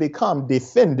change to become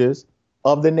defenders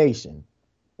of the nation.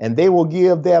 And they will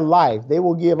give their life, they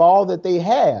will give all that they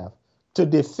have to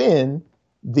defend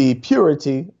the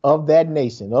purity of that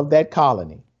nation, of that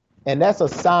colony. And that's a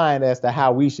sign as to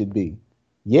how we should be.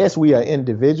 Yes, we are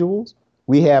individuals.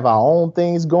 We have our own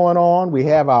things going on. We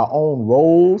have our own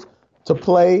roles to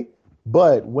play.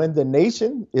 But when the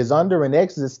nation is under an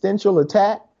existential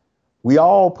attack, we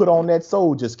all put on that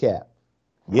soldier's cap.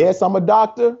 Yes, I'm a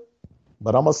doctor,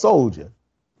 but I'm a soldier.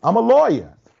 I'm a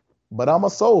lawyer, but I'm a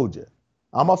soldier.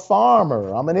 I'm a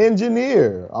farmer. I'm an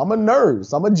engineer. I'm a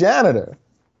nurse. I'm a janitor.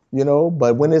 You know,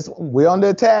 but when we're under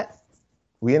attack,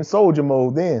 we in soldier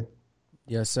mode then.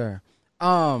 Yes, sir.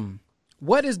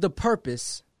 What is the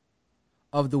purpose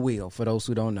of the wheel, for those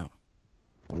who don't know?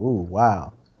 Ooh,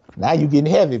 wow. Now you're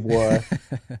getting heavy, boy.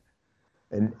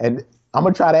 and I'm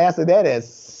going to try to answer that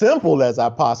as simple as I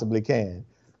possibly can.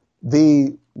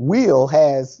 The wheel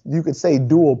has, you could say,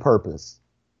 dual purpose,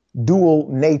 dual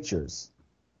natures.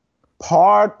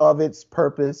 Part of its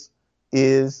purpose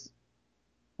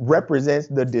represents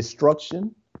the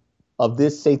destruction of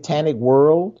this satanic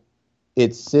world,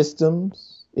 its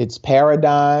systems, its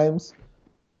paradigms,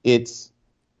 its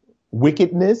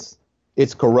wickedness,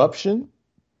 its corruption.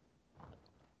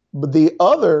 But the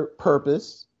other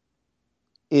purpose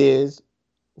is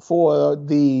for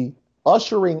the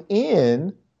ushering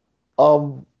in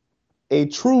of a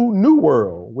true new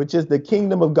world, which is the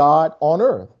kingdom of God on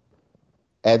earth,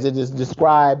 as it is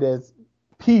described as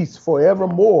peace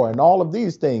forevermore and all of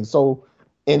these things. So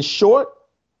in short,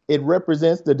 it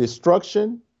represents the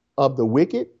destruction of the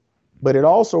wicked, but it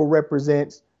also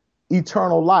represents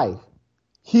eternal life,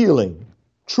 healing,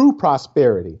 true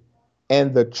prosperity.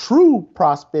 And the true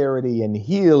prosperity and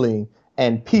healing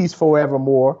and peace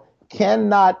forevermore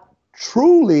cannot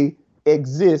truly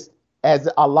exist as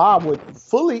Allah would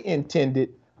fully intend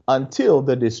it until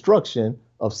the destruction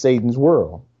of Satan's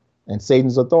world and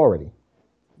Satan's authority.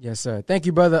 Yes, sir. Thank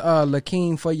you, Brother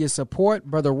Lakeem, for your support.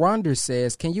 Brother Wander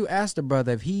says, can you ask the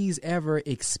brother if he's ever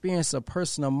experienced a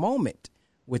personal moment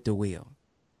with the wheel?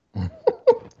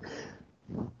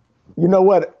 You know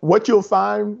what you'll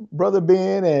find, Brother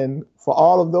Ben, and for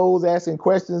all of those asking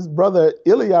questions, Brother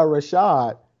Ilya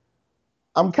Rashad,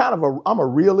 I'm a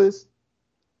realist.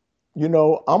 You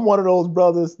know, I'm one of those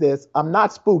brothers I'm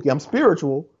not spooky. I'm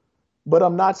spiritual, but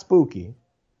I'm not spooky.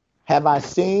 Have I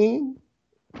seen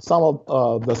some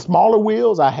of the smaller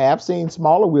wheels? I have seen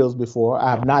smaller wheels before.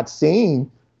 I have not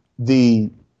seen the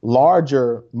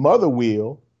larger mother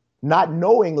wheel, not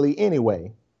knowingly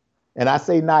anyway. And I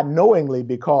say not knowingly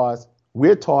because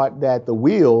we're taught that the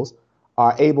wheels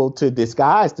are able to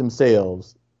disguise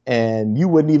themselves and you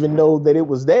wouldn't even know that it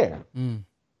was there.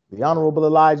 The Honorable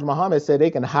Elijah Muhammad said they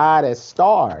can hide as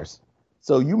stars.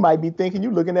 So you might be thinking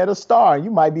you're looking at a star.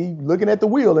 You might be looking at the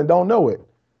wheel and don't know it.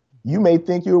 You may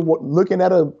think you're looking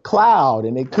at a cloud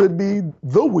and it could be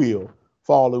the wheel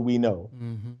for all that we know.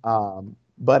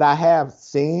 But I have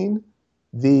seen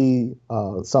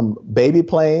some baby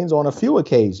planes on a few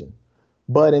occasions.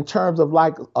 But in terms of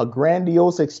like a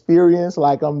grandiose experience,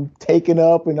 like I'm taken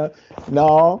up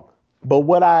no. But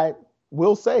what I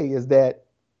will say is that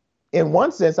in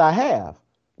one sense I have,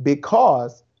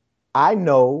 because I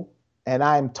know and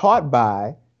I'm taught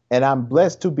by and I'm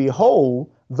blessed to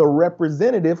behold the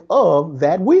representative of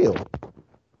that wheel.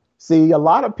 See, a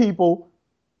lot of people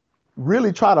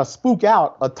really try to spook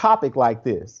out a topic like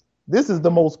this. This is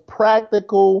the most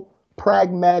practical,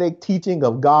 pragmatic teaching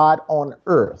of God on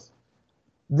earth.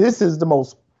 This is the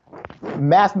most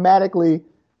mathematically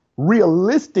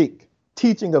realistic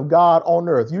teaching of God on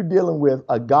earth. You're dealing with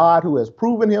a God who has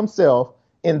proven himself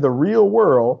in the real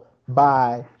world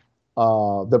by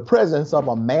the presence of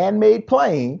a man-made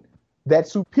plane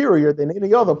that's superior than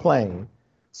any other plane.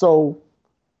 So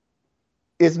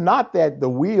it's not that the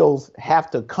wheels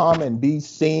have to come and be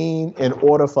seen in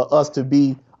order for us to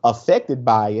be affected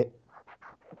by it.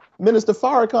 Minister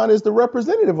Farrakhan is the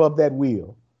representative of that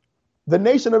wheel. The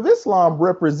Nation of Islam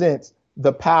represents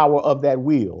the power of that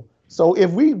wheel. So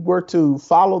if we were to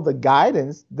follow the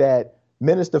guidance that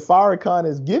Minister Farrakhan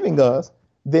is giving us,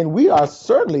 then we are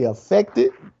certainly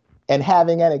affected and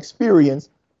having an experience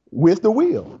with the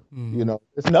wheel. You know,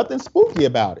 there's nothing spooky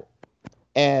about it.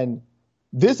 And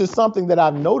this is something that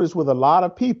I've noticed with a lot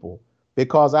of people,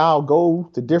 because I'll go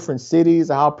to different cities,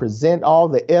 I'll present all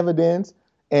the evidence,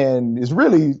 and it's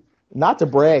really, not to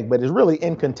brag, but it's really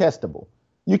incontestable.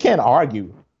 You can't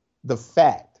argue the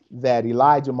fact that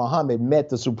Elijah Muhammad met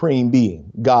the supreme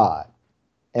being, God,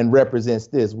 and represents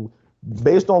this.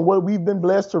 Based on what we've been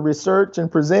blessed to research and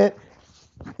present,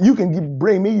 you can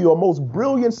bring me your most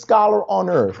brilliant scholar on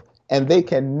earth, and they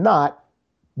cannot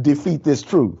defeat this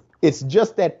truth. It's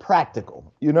just that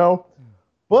practical, you know?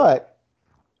 But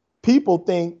people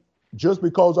think just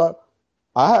because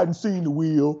I hadn't seen the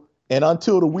wheel, and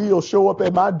until the wheel show up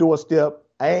at my doorstep,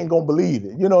 I ain't gonna believe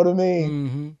it. You know what I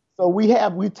mean? So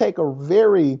we take a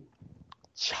very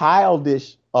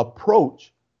childish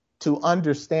approach to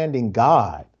understanding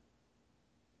God.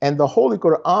 And the Holy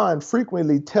Quran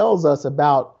frequently tells us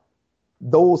about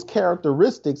those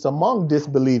characteristics among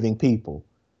disbelieving people.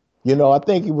 You know, I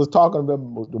think he was talking about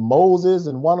Moses,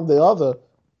 and one of the other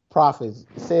prophets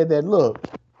said that, look,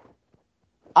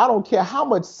 I don't care how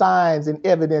much signs and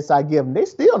evidence I give them, they're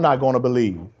still not going to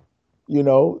believe, you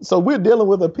know. So we're dealing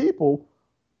with a people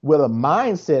with a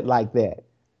mindset like that.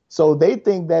 So they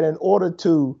think that in order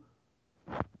to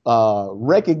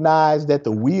recognize that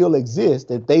the wheel exists,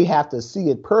 that they have to see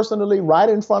it personally right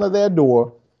in front of their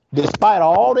door, despite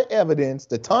all the evidence,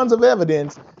 the tons of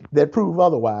evidence that prove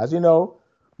otherwise, you know.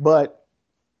 But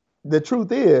the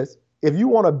truth is, if you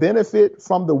want to benefit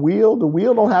from the wheel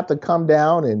don't have to come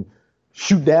down and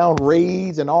shoot down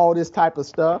raids and all this type of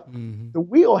stuff. The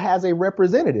wheel has a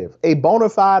representative, a bona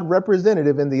fide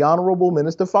representative in the Honorable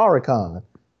Minister Farrakhan.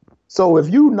 So if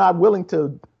you're not willing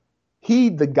to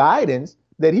heed the guidance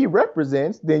that he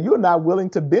represents, then you're not willing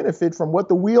to benefit from what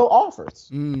the wheel offers.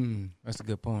 That's a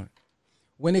good point.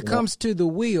 When it comes to the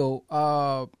wheel,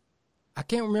 I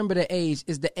can't remember the age.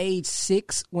 Is the age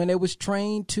 6 when it was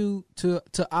trained to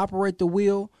operate the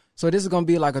wheel? So this is going to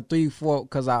be like a 3-4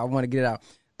 because I want to get it out.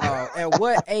 At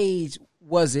what age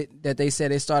was it that they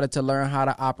said they started to learn how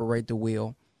to operate the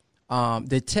wheel?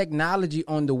 The technology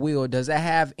on the wheel, does that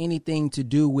have anything to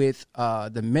do with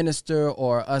the minister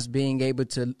or us being able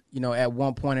to, you know, at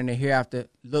one point in the hereafter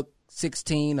look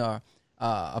 16 or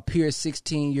appear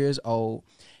 16 years old?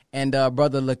 And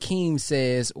Brother Lakeem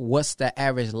says, what's the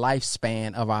average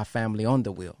lifespan of our family on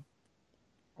the wheel?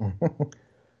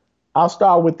 I'll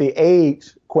start with the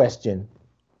age question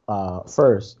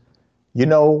first. You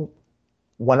know,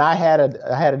 when I had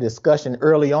a discussion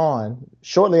early on,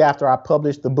 shortly after I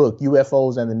published the book,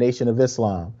 UFOs and the Nation of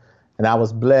Islam, and I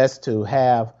was blessed to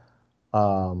have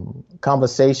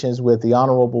conversations with the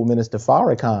Honorable Minister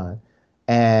Farrakhan,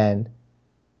 and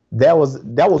that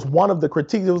was one of the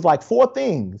critiques. It was like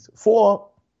 4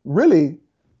 really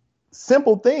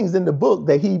simple things in the book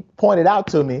that he pointed out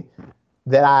to me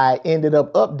that I ended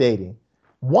up updating.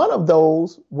 One of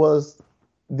those was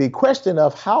the question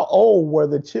of how old were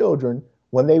the children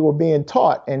when they were being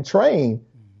taught and trained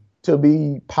to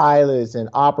be pilots and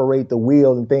operate the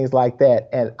wheel and things like that.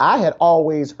 And I had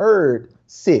always heard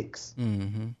 6.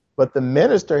 But the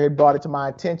minister had brought it to my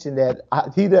attention that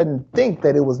he doesn't think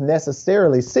that it was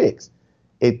necessarily 6.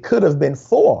 It could have been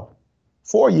 4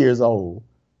 years old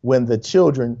when the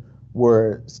children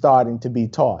were starting to be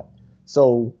taught.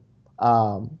 So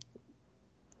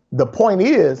the point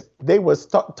is they were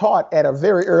taught at a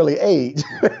very early age,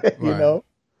 you know.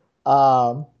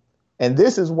 And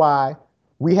this is why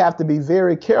we have to be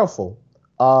very careful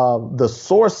of the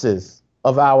sources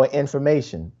of our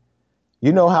information.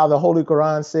 You know how the Holy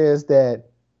Quran says that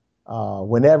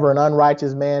whenever an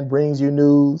unrighteous man brings you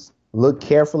news, look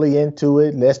carefully into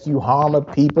it, lest you harm a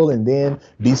people and then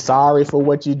be sorry for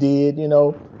what you did. You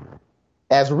know,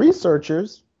 as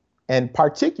researchers, and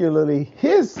particularly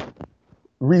his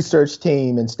research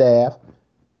team and staff,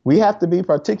 we have to be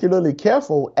particularly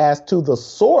careful as to the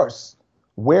source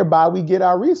whereby we get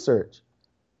our research.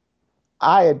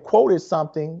 I had quoted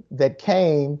something that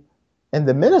came, and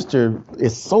the minister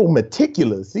is so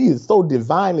meticulous. He is so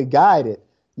divinely guided.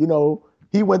 You know,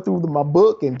 he went through my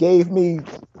book and gave me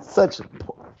such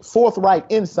forthright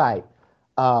insight.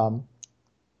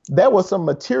 There was some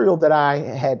material that I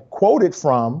had quoted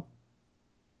from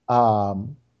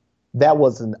that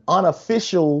was an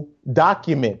unofficial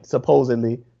document,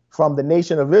 supposedly, from the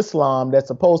Nation of Islam that's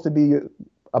supposed to be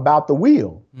about the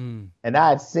wheel. And I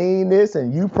had seen this,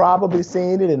 and you probably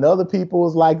seen it, and other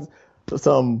people's like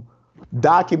some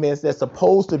documents that's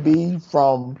supposed to be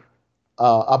from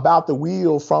about the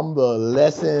wheel from the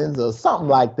lessons or something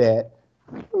like that.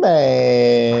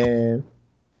 Man,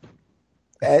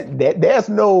 there's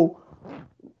no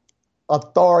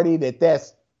authority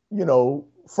that's,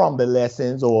 from the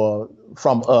lessons or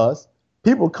from us.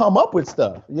 People come up with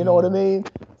stuff, you know what I mean?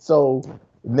 So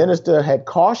minister had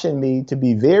cautioned me to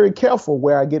be very careful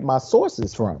where I get my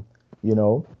sources from,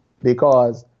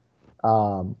 because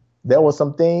there were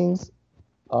some things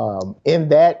in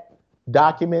that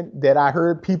document that I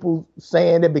heard people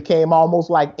saying that became almost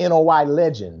like NOI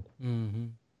legend. Mm-hmm.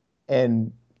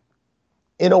 And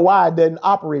NOI doesn't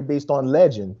operate based on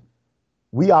legend.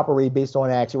 We operate based on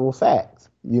actual facts.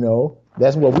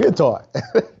 That's what we're taught.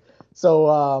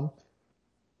 So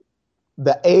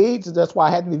the age, that's why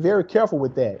I had to be very careful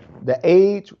with that. The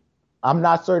age, I'm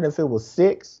not certain if it was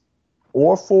 6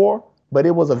 or 4, but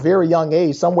it was a very young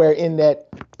age, somewhere in that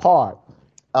part.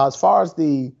 As far as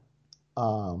the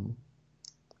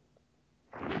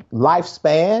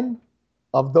lifespan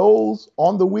of those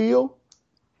on the wheel,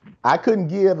 I couldn't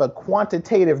give a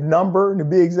quantitative number to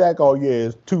be exact. Oh, yeah,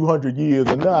 it's 200 years.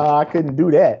 And no, I couldn't do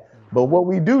that. But what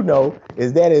we do know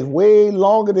is that it's way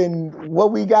longer than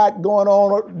what we got going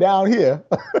on down here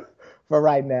for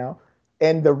right now.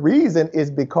 And the reason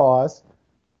is because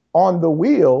on the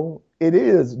wheel, it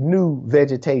is new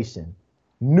vegetation,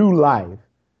 new life.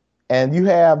 And you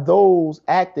have those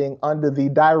acting under the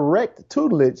direct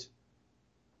tutelage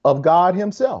of God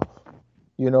himself,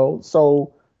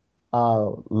 So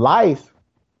life,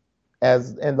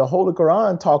 as in the Holy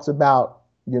Quran talks about,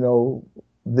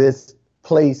 this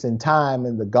place and time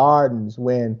in the gardens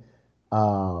when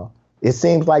it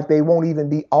seems like they won't even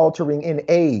be altering in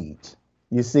age.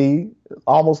 You see,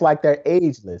 almost like they're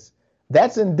ageless.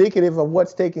 That's indicative of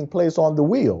what's taking place on the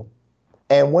wheel.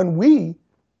 And when we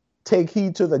take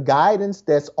heed to the guidance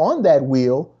that's on that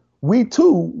wheel, we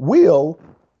too will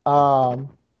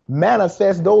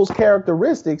manifest those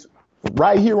characteristics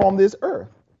right here on this earth.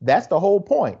 That's the whole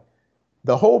point.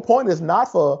 The whole point is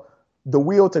not for the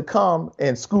wheel to come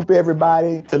and scoop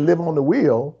everybody to live on the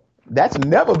wheel. That's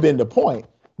never been the point.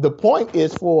 The point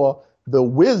is for the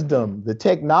wisdom, the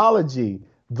technology,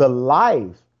 the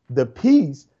life, the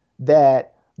peace,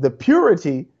 that the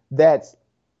purity that's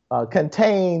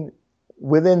contained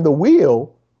within the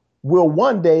wheel will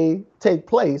one day take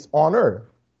place on earth.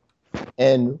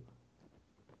 And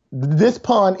this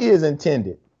pun is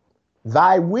intended.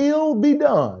 Thy will be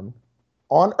done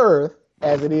on earth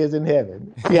as it is in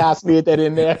heaven. See how I slid that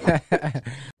in there?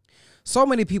 So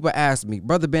many people ask me,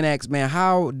 Brother Ben X, man,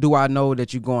 how do I know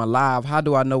that you're going live? How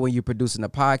do I know when you're producing a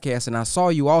podcast? And I saw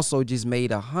you also just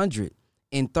made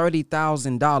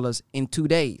 $130,000 in 2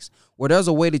 days. Well, there's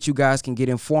a way that you guys can get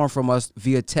informed from us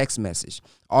via text message.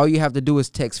 All you have to do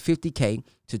is text 50K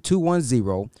to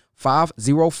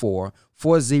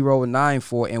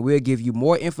 210-504-4094, and we'll give you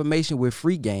more information with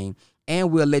free game.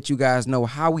 And we'll let you guys know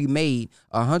how we made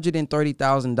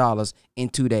 $130,000 in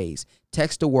 2 days.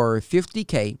 Text the word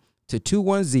 50K to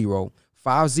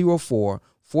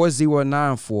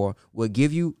 210-504-4094. We'll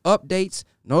give you updates,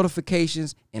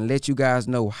 notifications, and let you guys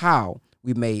know how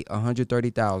we made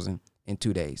 $130,000 in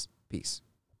 2 days. Peace.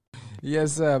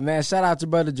 Yes, man. Shout out to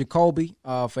Brother Jacoby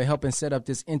for helping set up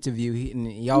this interview.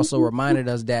 He also reminded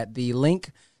us that the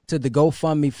link to the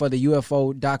GoFundMe for the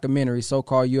UFO documentary,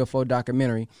 so-called UFO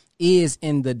documentary, is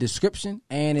in the description,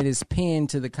 and it is pinned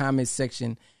to the comments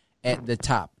section at the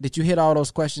top. Did you hit all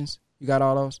those questions? You got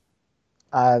all those?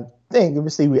 I think, let me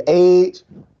see, with age,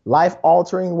 life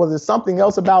altering, was it something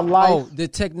else about life? Oh,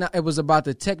 it was about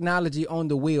the technology on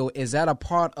the wheel. Is that a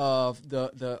part of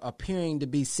the appearing to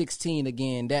be 16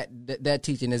 again, that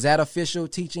teaching? Is that official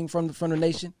teaching from the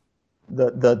nation?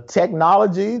 The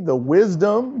technology, the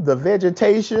wisdom, the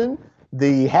vegetation,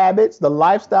 the habits, the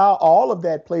lifestyle, all of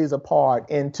that plays a part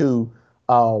into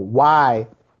why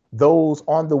those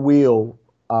on the wheel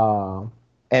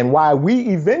and why we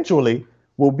eventually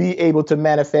will be able to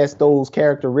manifest those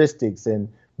characteristics and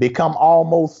become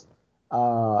almost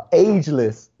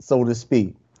ageless, so to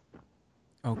speak.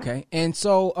 Okay. And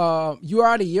so you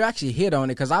actually hit on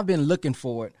it, because I've been looking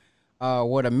for it.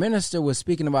 What a minister was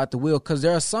speaking about the wheel, because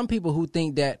there are some people who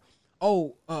think that,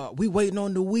 we waiting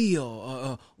on the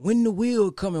wheel. When the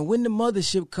wheel coming, when the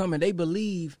mothership coming, they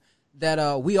believe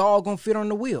that we all gonna fit on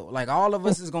the wheel. Like all of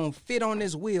us is gonna fit on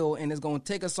this wheel, and it's gonna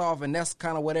take us off, and that's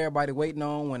kind of what everybody waiting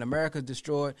on. When America's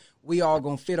destroyed, we all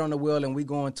gonna fit on the wheel, and we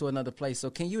going to another place.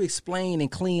 So can you explain and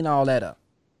clean all that up?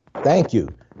 Thank you.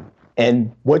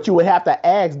 And what you would have to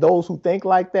ask those who think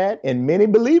like that, and many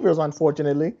believers,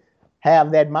 unfortunately,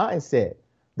 have that mindset.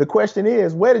 The question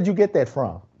is, where did you get that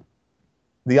from?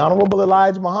 The Honorable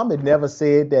Elijah Muhammad never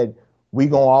said that we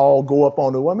gonna all go up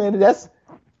on the woman. That's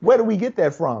where do we get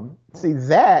that from? See,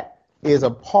 that is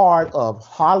a part of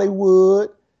Hollywood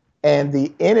and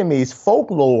the enemy's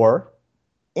folklore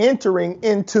entering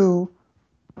into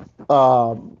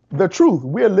the truth.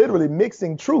 We're literally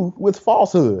mixing truth with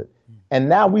falsehood. And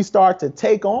now we start to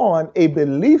take on a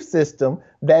belief system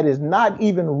that is not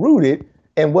even rooted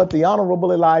in what the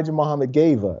Honorable Elijah Muhammad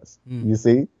gave us. You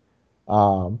see,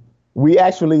 we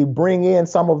actually bring in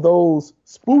some of those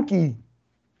spooky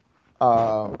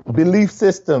belief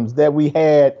systems that we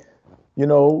had, you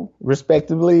know,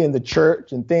 respectively in the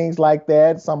church and things like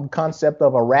that. Some concept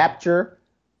of a rapture,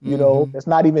 you know, that's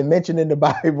not even mentioned in the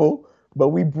Bible, but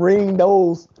we bring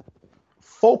those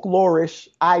folklorish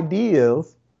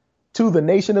ideas to the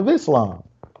Nation of Islam.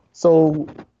 So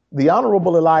the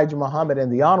Honorable Elijah Muhammad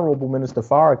and the Honorable Minister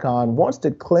Farrakhan wants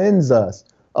to cleanse us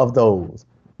of those.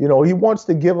 You know, he wants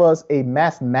to give us a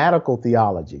mathematical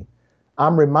theology.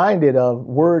 I'm reminded of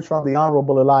words from the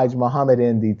Honorable Elijah Muhammad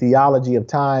in the Theology of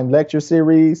Time lecture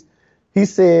series. He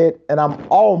said, and I'm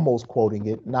almost quoting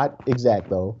it, not exact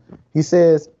though. He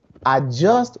says, I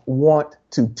just want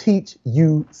to teach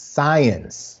you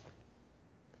science.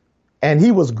 And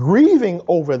he was grieving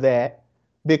over that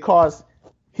because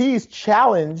he's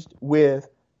challenged with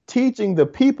teaching the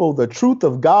people the truth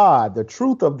of God, the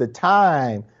truth of the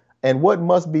time and what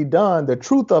must be done, the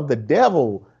truth of the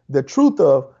devil, the truth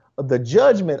of the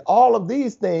judgment, all of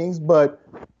these things. But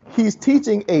he's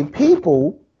teaching a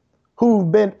people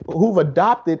who've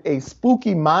adopted a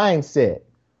spooky mindset,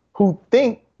 who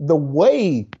think the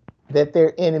way that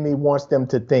their enemy wants them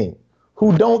to think,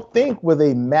 who don't think with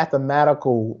a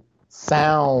mathematical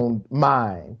sound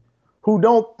mind, who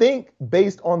don't think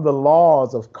based on the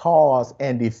laws of cause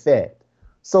and effect.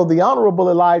 So the Honorable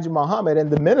Elijah Muhammad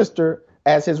and the minister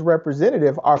as his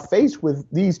representative are faced with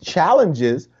these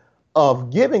challenges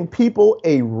of giving people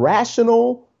a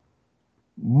rational,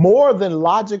 more than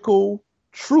logical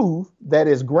truth that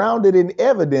is grounded in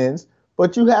evidence,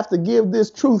 but you have to give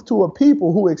this truth to a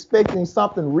people who are expecting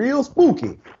something real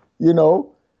spooky, you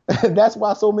know. That's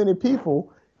why so many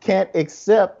people can't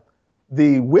accept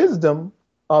the wisdom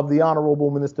of the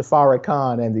Honorable Minister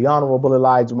Farrakhan and the Honorable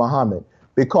Elijah Muhammad,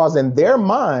 because in their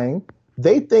mind,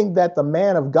 they think that the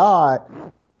man of God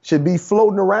should be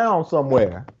floating around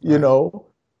somewhere, you know.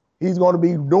 He's going to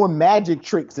be doing magic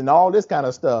tricks and all this kind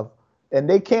of stuff. And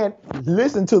they can't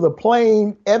listen to the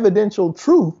plain evidential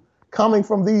truth coming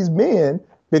from these men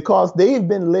because they've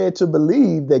been led to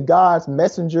believe that God's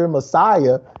messenger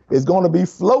Messiah is going to be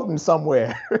floating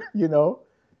somewhere, you know.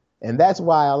 And that's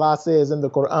why Allah says in the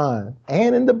Quran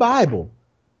and in the Bible,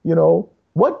 you know,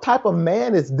 what type of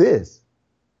man is this?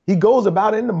 He goes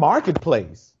about in the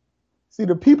marketplace. See,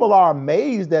 the people are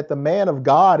amazed that the man of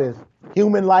God is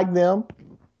human like them,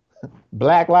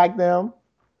 black like them,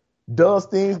 does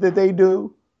things that they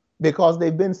do because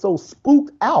they've been so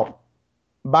spooked out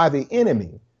by the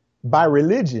enemy, by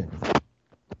religion,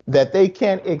 that they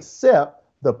can't accept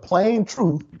the plain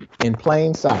truth in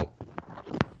plain sight.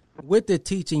 With the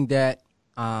teaching that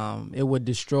it would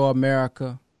destroy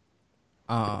America,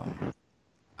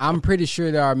 I'm pretty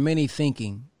sure there are many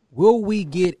thinking, will we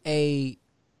get a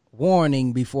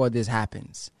warning before this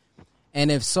happens? And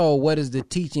if so, what is the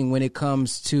teaching when it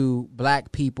comes to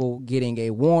black people getting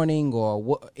a warning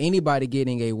or anybody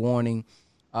getting a warning?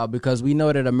 Because we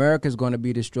know that America is going to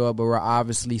be destroyed, but we're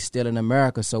obviously still in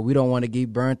America. So we don't want to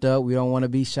get burnt up. We don't want to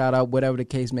be shot up, whatever the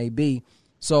case may be.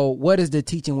 So what is the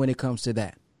teaching when it comes to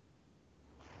that?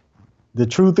 The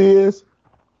truth is,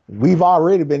 we've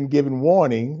already been given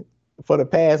warning for the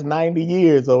past 90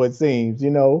 years, so it seems, you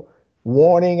know,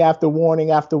 warning after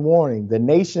warning after warning. The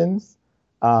nation's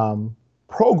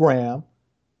program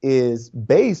is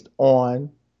based on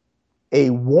a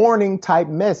warning type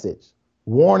message,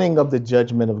 warning of the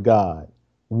judgment of God,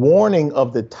 warning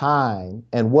of the time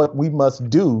and what we must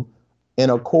do in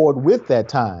accord with that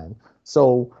time.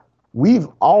 So we've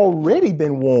already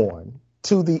been warned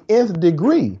to the nth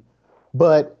degree.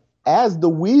 But as the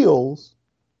wheels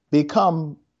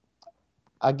become,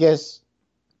 I guess,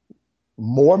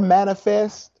 more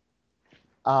manifest,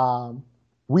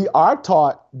 we are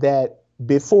taught that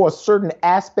before certain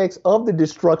aspects of the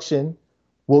destruction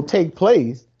will take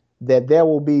place, that there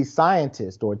will be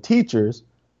scientists or teachers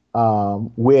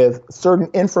with certain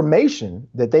information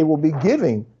that they will be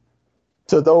giving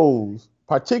to those,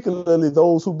 particularly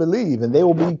those who believe, and they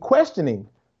will be questioning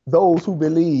those who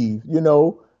believe, you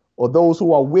know, or those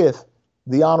who are with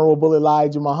the Honorable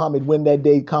Elijah Muhammad when that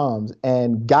day comes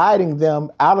and guiding them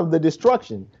out of the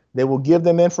destruction. They will give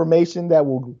them information that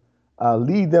will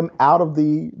lead them out of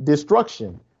the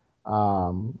destruction.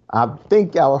 I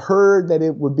think I heard that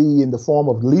it would be in the form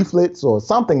of leaflets or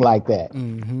something like that,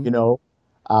 you know.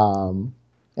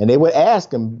 And they would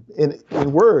ask him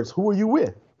in words, who are you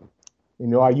with? You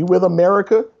know, are you with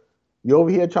America? You over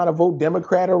here trying to vote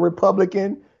Democrat or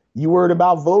Republican? You worried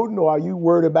about voting, or are you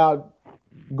worried about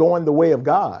going the way of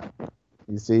God?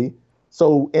 You see?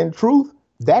 So in truth,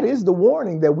 that is the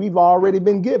warning that we've already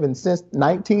been given since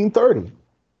 1930.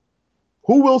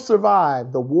 Who will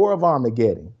survive the war of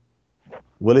Armageddon?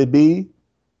 Will it be,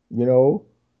 you know,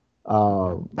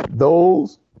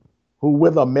 those who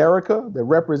with America that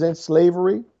represent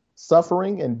slavery,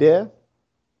 suffering, and death?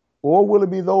 Or will it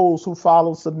be those who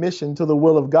follow submission to the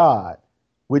will of God,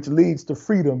 which leads to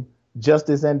freedom,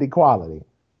 justice, and equality?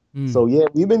 So, yeah,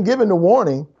 we've been given the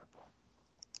warning.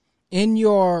 In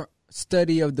your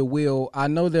study of the will, I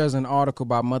know there's an article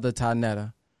by Mother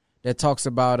Tanetta that talks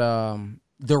about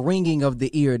the ringing of the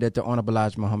ear that the Honorable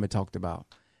Elijah Muhammad talked about.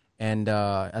 And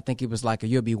I think it was like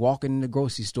you'll be walking in the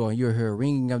grocery store and you'll hear a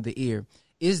ringing of the ear.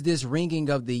 Is this ringing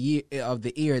of the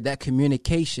ear, that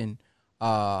communication,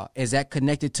 is that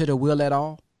connected to the will at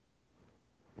all?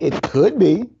 It could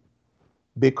be,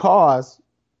 because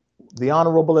the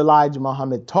Honorable Elijah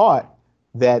Muhammad taught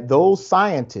that those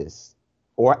scientists,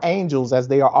 or angels as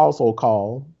they are also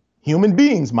called, human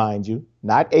beings, mind you,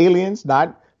 not aliens,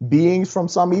 not beings from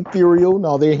some ethereal,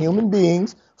 no, they're human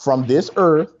beings from this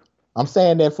earth. I'm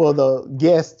saying that for the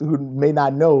guests who may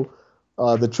not know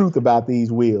the truth about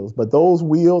these wheels, but those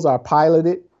wheels are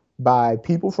piloted by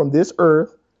people from this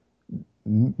earth,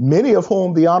 many of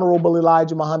whom the Honorable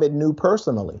Elijah Muhammad knew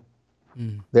personally.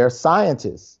 They're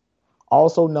scientists,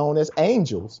 also known as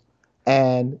angels.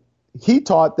 And he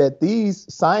taught that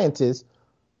these scientists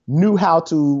knew how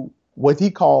to, what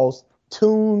he calls,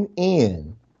 tune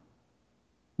in,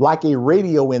 like a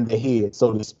radio in the head,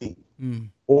 so to speak.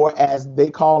 Or as they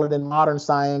call it in modern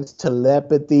science,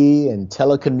 telepathy and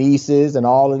telekinesis and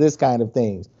all of this kind of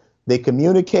things. They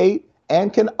communicate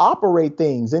and can operate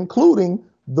things, including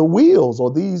the wheels,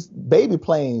 or these baby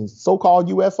planes, so-called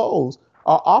UFOs,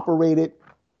 are operated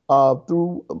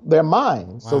through their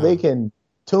minds. Wow. So they can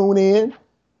tune in,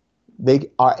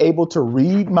 they are able to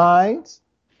read minds,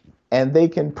 and they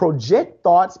can project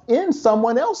thoughts in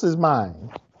someone else's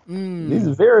mind. These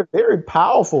are very, very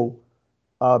powerful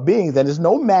beings. And there's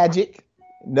no magic,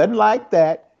 nothing like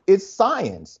that. It's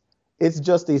science. It's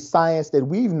just a science that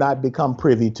we've not become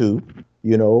privy to,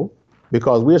 you know,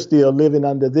 because we're still living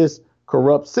under this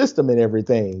corrupt system and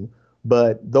everything.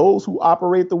 But those who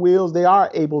operate the wheels, they are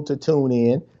able to tune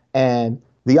in. And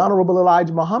the Honorable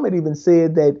Elijah Muhammad even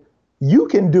said that you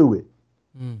can do it.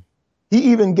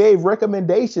 He even gave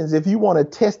recommendations if you want to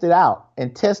test it out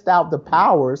and test out the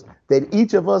powers that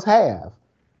each of us have.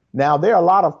 Now, there are a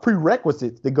lot of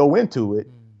prerequisites that go into it,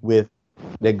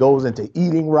 that goes into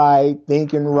eating right,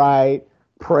 thinking right,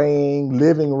 praying,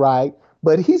 living right.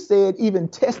 But he said, even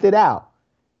test it out.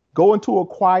 Go into a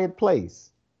quiet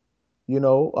place, you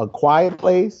know, a quiet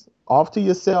place, off to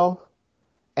yourself.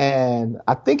 And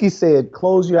I think he said,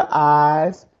 close your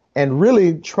eyes and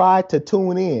really try to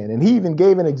tune in. And he even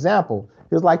gave an example.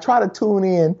 He was like, try to tune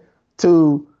in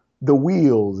to the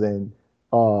wheels and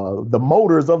the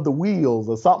motors of the wheels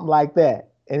or something like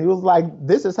that. And he was like,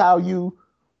 this is how you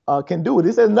can do it.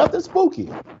 He says, nothing spooky.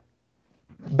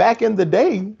 Back in the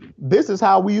day, this is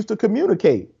how we used to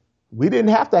communicate. We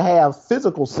didn't have to have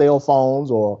physical cell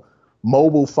phones or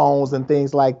mobile phones and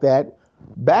things like that.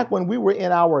 Back when we were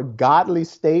in our godly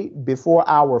state before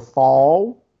our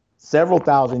fall, several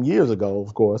thousand years ago,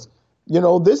 of course, you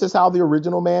know, this is how the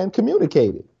original man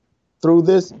communicated, through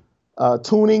this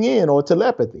tuning in or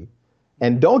telepathy.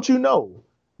 And don't you know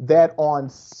that on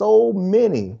so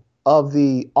many of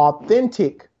the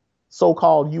authentic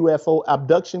so-called UFO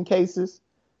abduction cases,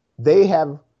 they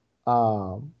have,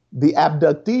 the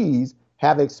abductees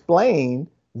have explained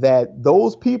that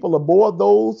those people aboard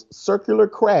those circular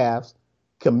crafts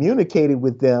communicated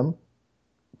with them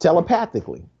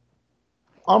telepathically.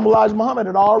 Elijah Muhammad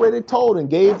had already told and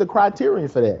gave the criterion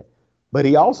for that. But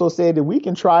he also said that we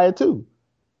can try it too.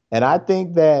 And I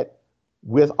think that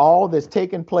with all that's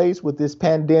taken place with this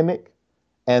pandemic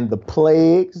and the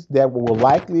plagues that will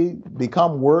likely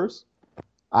become worse,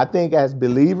 I think as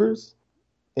believers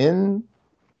in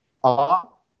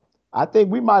I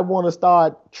think we might want to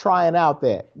start trying out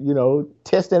that, you know,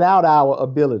 testing out our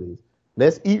abilities.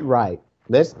 Let's eat right.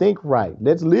 Let's think right.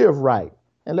 Let's live right.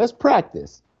 And let's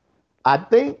practice. I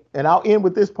think, and I'll end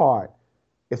with this part.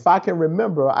 If I can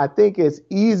remember, I think it's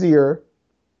easier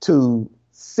to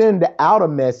send out a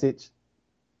message,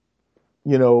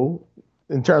 you know,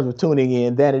 in terms of tuning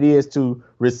in, than it is to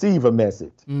receive a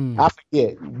message. I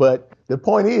forget. But the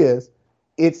point is,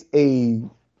 it's a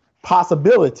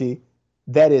possibility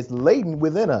that is latent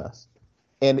within us.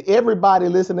 And everybody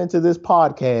listening to this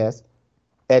podcast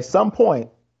at some point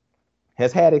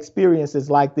has had experiences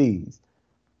like these.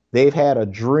 They've had a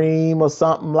dream or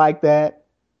something like that.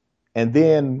 And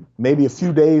then maybe a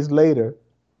few days later,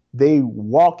 they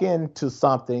walk into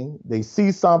something, they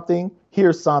see something,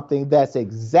 hear something that's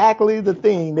exactly the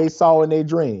thing they saw in their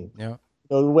dream. Yeah. You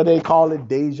know, what they call it,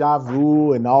 deja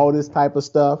vu and all this type of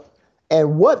stuff.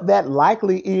 And what that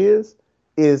likely is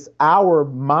our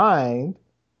mind,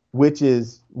 which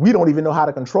is, we don't even know how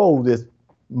to control this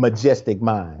majestic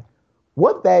mind.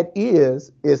 What that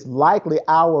is likely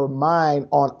our mind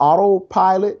on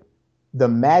autopilot, the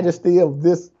majesty of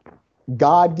this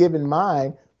God-given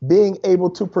mind being able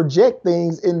to project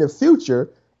things in the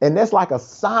future. And that's like a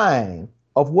sign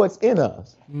of what's in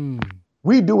us.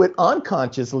 We do it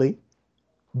unconsciously,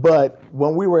 but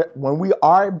when we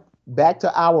are back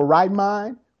to our right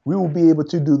mind, we will be able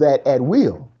to do that at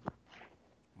will.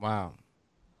 Wow.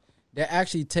 That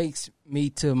actually takes me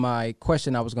to my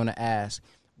question I was going to ask.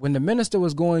 When the minister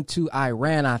was going to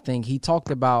Iran, I think he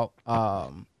talked about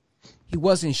he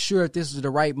wasn't sure if this was the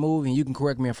right move, and you can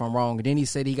correct me if I'm wrong. And then he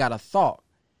said he got a thought,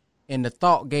 and the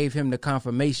thought gave him the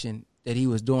confirmation that he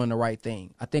was doing the right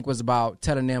thing. I think it was about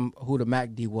telling them who the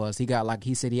Mahdi was. He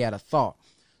said he had a thought.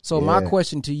 So my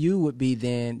question to you would be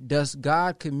then, does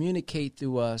God communicate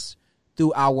through us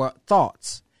through our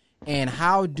thoughts? And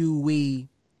how do we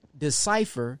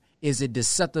decipher, is it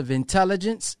deceptive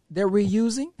intelligence that we're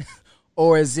using?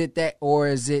 Or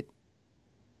to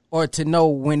know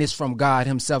when it's from God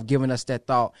himself giving us that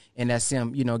thought, and that's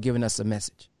him, giving us a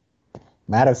message?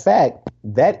 Matter of fact,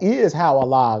 that is how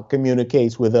Allah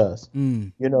communicates with us,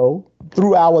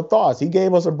 through our thoughts. He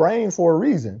gave us a brain for a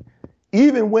reason.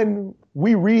 Even when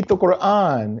we read the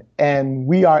Quran and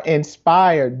we are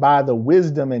inspired by the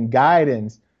wisdom and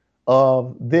guidance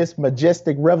of this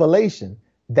majestic revelation,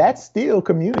 that's still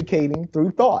communicating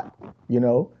through thought.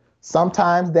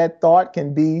 Sometimes that thought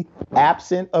can be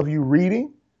absent of you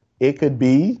reading. It could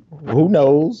be, who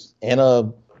knows, in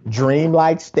a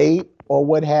dreamlike state or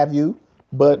what have you.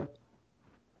 But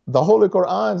the Holy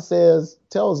Quran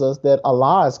tells us that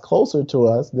Allah is closer to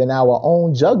us than our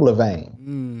own jugular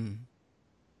vein.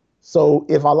 So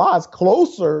if Allah is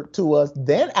closer to us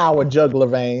than our jugular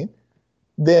vein,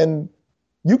 then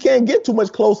you can't get too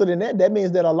much closer than that. That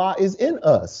means that Allah is in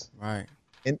us, right,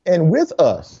 and with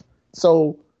us.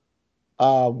 So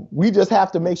we just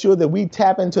have to make sure that we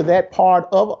tap into that part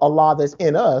of Allah that's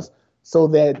in us, so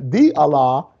that the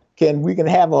Allah we can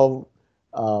have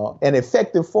an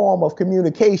effective form of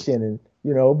communication, and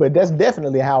but that's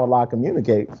definitely how Allah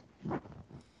communicates.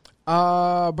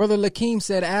 Brother Lakeem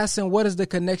said, asking, what is the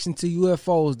connection to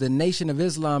UFOs, the Nation of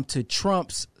Islam, to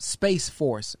Trump's Space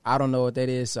Force? I don't know what that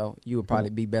is, so you would probably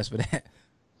be best for that.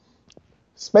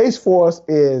 Space Force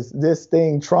is this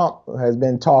thing Trump has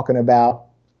been talking about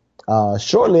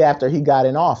shortly after he got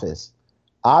in office.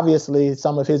 Obviously,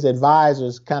 some of his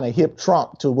advisors kind of hip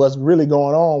Trump to what's really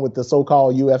going on with the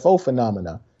so-called UFO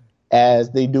phenomena,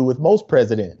 as they do with most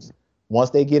presidents. Once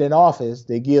they get in office,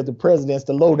 they give the presidents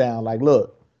the lowdown, like,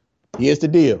 look, here's the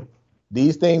deal.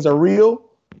 These things are real.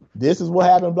 This is what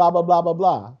happened, blah, blah, blah, blah,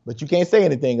 blah. But you can't say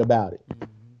anything about it.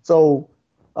 So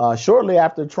shortly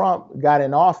after Trump got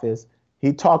in office,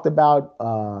 he talked about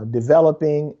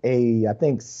developing I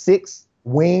think, sixth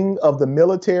wing of the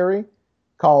military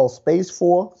called Space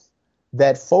Force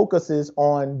that focuses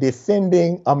on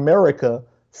defending America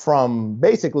from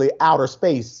basically outer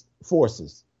space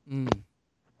forces.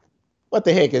 What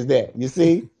the heck is that? You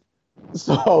see?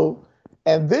 So,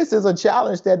 and this is a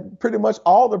challenge that pretty much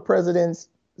all the presidents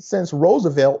since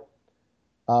Roosevelt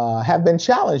have been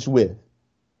challenged with.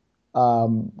 How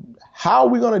are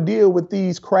we going to deal with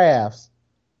these crafts,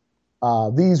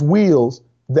 these wheels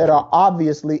that are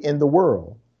obviously in the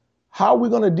world? How are we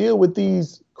going to deal with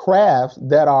these crafts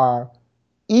that are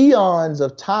eons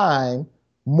of time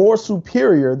more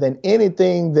superior than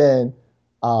anything than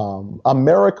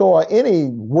America or any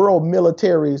world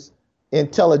military's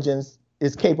intelligence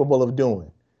is capable of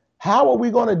doing? How are we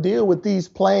going to deal with these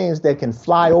planes that can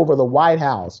fly over the White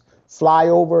House, fly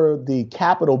over the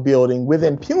Capitol building with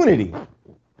impunity?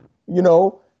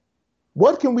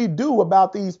 What can we do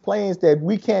about these planes that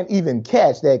we can't even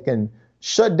catch, that can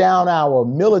shut down our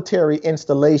military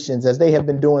installations as they have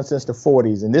been doing since the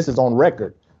 40s? And this is on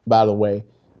record, by the way.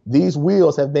 These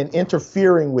wheels have been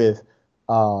interfering with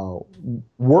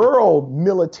world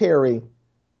military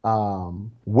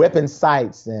weapon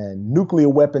sites and nuclear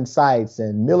weapon sites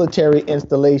and military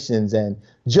installations, and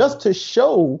just to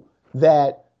show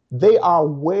that they are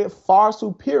way far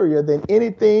superior than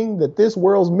anything that this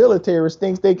world's military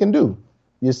thinks they can do.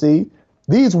 You see,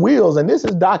 these wheels, and this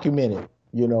is documented,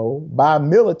 by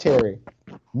militaries,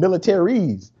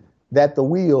 that the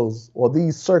wheels, or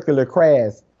these circular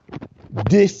crafts,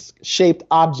 disc-shaped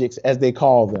objects, as they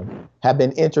call them, have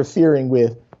been interfering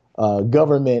with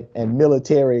government and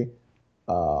military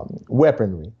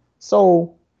weaponry.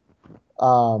 So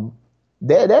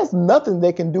there's nothing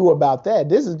they can do about that.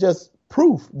 This is just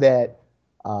proof that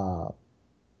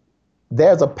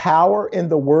there's a power in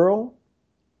the world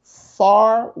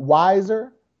far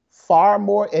wiser, far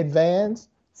more advanced,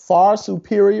 far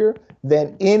superior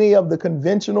than any of the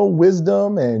conventional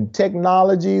wisdom and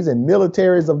technologies and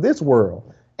militaries of this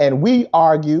world. And we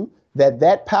argue that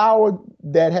that power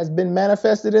that has been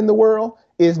manifested in the world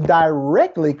is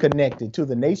directly connected to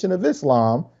the Nation of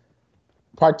Islam,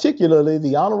 particularly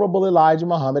the Honorable Elijah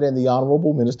Muhammad and the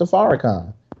Honorable Minister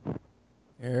Farrakhan.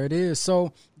 There it is.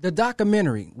 So the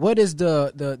documentary, what is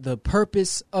the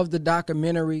purpose of the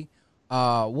documentary?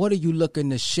 What are you looking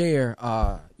to share,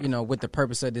 with the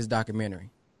purpose of this documentary?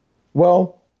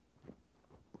 Well,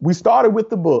 we started with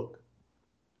the book,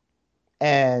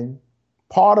 and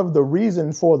part of the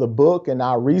reason for the book and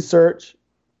our research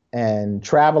and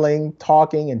traveling,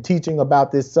 talking, and teaching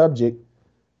about this subject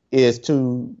is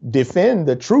to defend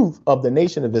the truth of the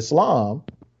Nation of Islam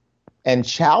and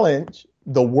challenge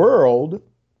the world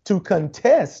to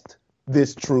contest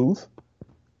this truth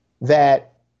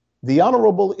that the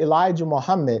Honorable Elijah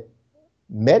Muhammad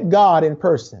met God in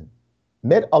person,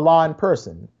 met Allah in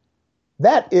person.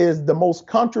 That is the most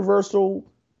controversial,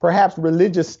 perhaps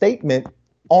religious statement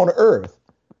on earth,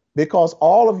 because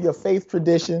all of your faith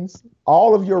traditions,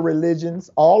 all of your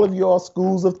religions, all of your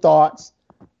schools of thoughts,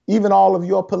 even all of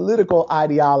your political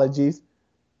ideologies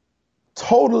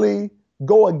totally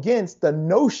go against the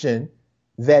notion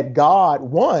that God,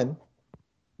 one,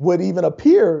 would even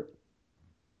appear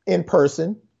in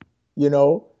person,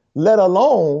 let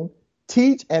alone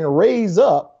teach and raise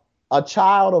up a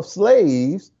child of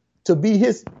slaves to be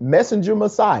his messenger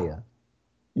Messiah.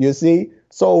 You see?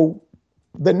 So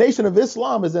the Nation of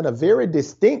Islam is in a very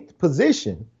distinct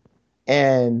position,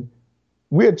 and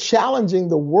we're challenging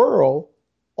the world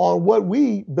on what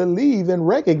we believe and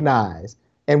recognize.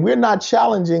 And we're not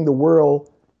challenging the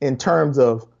world in terms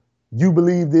of you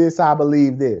believe this, I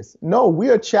believe this. No, we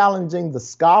are challenging the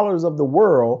scholars of the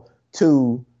world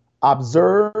to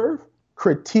observe,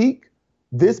 critique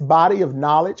this body of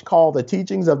knowledge called the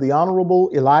teachings of the Honorable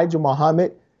Elijah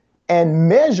Muhammad, and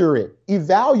measure it,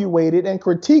 evaluate it, and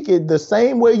critique it the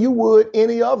same way you would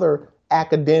any other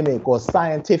academic or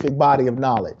scientific body of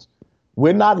knowledge.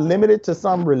 We're not limited to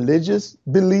some religious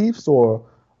beliefs or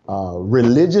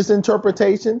religious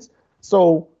interpretations.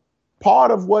 So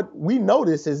part of what we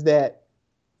notice is that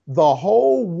the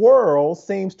whole world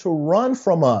seems to run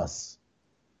from us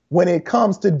when it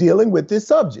comes to dealing with this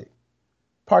subject,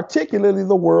 particularly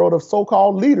the world of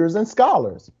so-called leaders and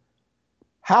scholars.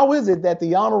 How is it that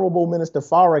the Honorable Minister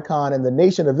Farrakhan and the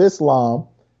Nation of Islam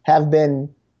have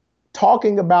been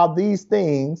talking about these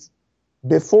things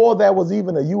before there was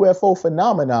even a UFO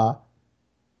phenomena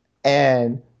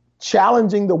and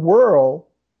challenging the world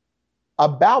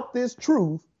about this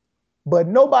truth, but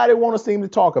nobody want to seem to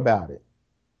talk about it?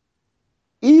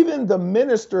 Even the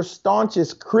minister's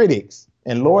staunchest critics,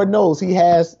 and Lord knows he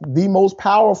has the most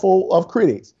powerful of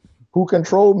critics who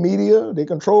control media, they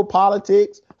control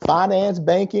politics, finance,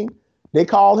 banking. They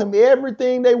call him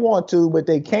everything they want to, but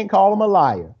they can't call him a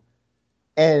liar.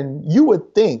 And you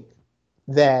would think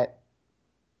that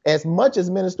as much as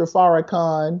Minister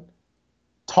Farrakhan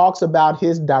talks about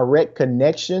his direct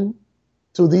connection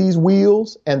to these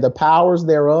wheels and the powers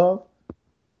thereof,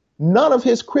 none of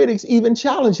his critics even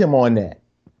challenge him on that.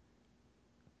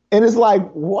 And it's like,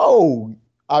 whoa,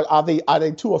 are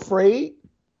they too afraid?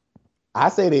 I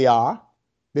say they are,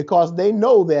 because they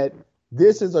know that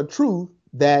this is a truth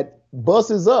that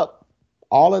busses up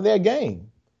all of their game.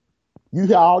 You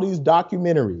hear all these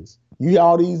documentaries, you hear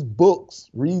all these books,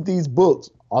 read these books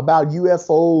about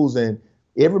UFOs, and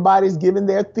everybody's giving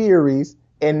their theories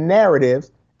and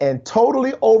narratives and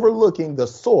totally overlooking the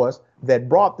source that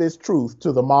brought this truth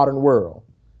to the modern world.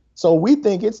 So we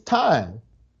think it's time,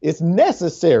 it's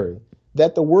necessary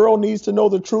that the world needs to know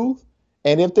the truth.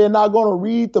 And if they're not going to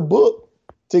read the book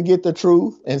to get the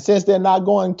truth, and since they're not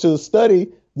going to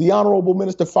study the Honorable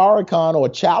Minister Farrakhan or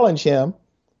challenge him,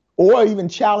 or even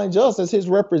challenge us as his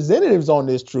representatives on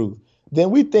this truth, then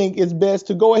we think it's best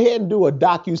to go ahead and do a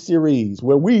docu-series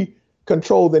where we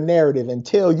control the narrative and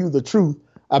tell you the truth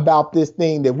about this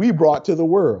thing that we brought to the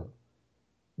world.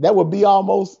 That would be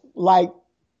almost like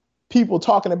people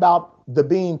talking about the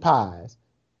bean pies.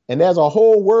 And there's a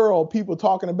whole world people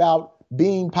talking about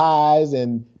bean pies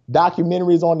and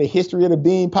documentaries on the history of the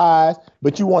bean pies,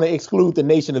 but you want to exclude the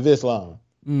Nation of Islam.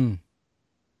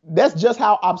 That's just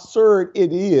how absurd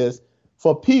it is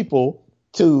for people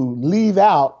to leave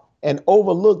out and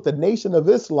overlook the Nation of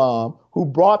Islam, who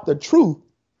brought the truth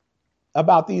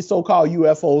about these so-called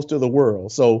UFOs to the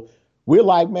world. So we're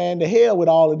like, man, to hell with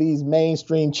all of these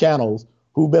mainstream channels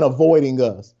who've been avoiding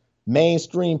us,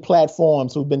 mainstream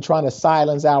platforms who've been trying to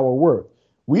silence our work.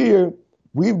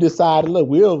 We've decided, look,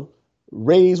 we'll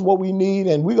raise what we need,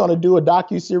 and we're going to do a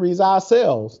docuseries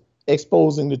ourselves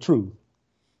exposing the truth.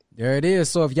 There it is.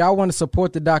 So if y'all want to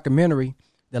support the documentary,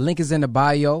 the link is in the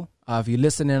bio. If you're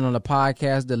listening on the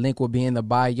podcast, the link will be in the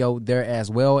bio there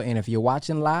as well. And if you're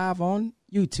watching live on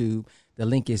YouTube, the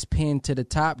link is pinned to the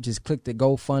top. Just click the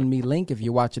GoFundMe link. If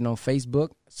you're watching on Facebook,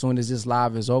 as soon as this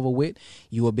live is over with,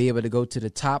 you will be able to go to the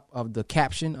top of the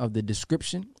caption of the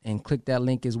description and click that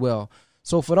link as well.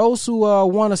 So for those who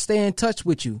want to stay in touch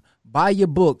with you, buy your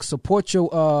book, support your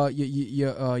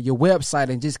website,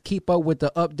 and just keep up with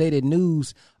the updated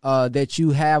news that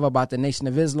you have about the Nation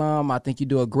of Islam. I think you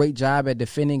do a great job at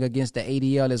defending against the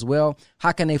ADL as well.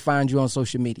 How can they find you on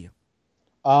social media?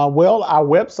 Well, our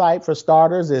website, for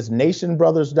starters, is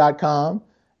nationbrothers.com.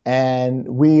 And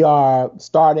we are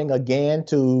starting again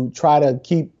to try to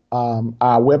keep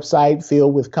our website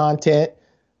filled with content,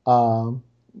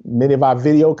 many of our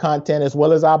video content, as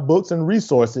well as our books and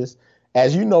resources.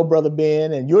 As you know, Brother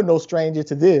Ben, and you're no stranger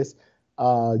to this,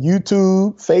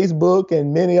 YouTube, Facebook,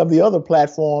 and many of the other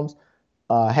platforms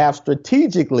have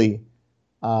strategically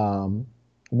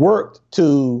worked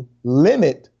to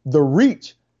limit the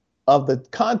reach of the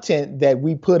content that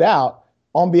we put out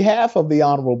on behalf of the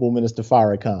Honorable Minister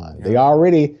Farrakhan. Yeah. They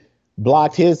already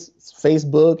blocked his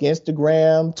Facebook,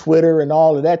 Instagram, Twitter, and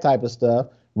all of that type of stuff,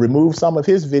 removed some of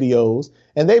his videos,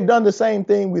 and they've done the same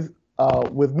thing with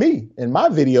me and my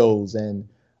videos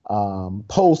and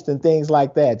posts and things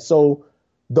like that. So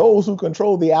those who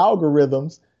control the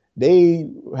algorithms, they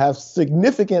have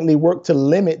significantly worked to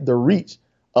limit the reach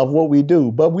of what we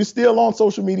do, but we're still on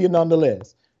social media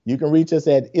nonetheless. You can reach us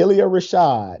at Ilya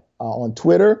Rashad on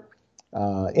Twitter,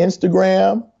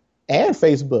 Instagram, and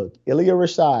Facebook. Ilya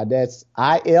Rashad, that's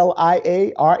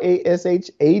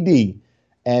ILIARASHAD.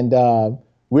 And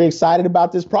we're excited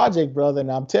about this project, brother.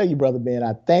 And I'll tell you, Brother Ben,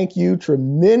 I thank you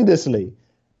tremendously.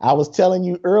 I was telling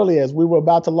you earlier as we were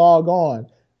about to log on,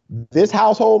 this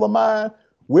household of mine,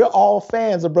 we're all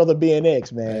fans of Brother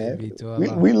BNX, man.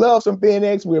 We love some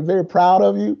BNX. We're very proud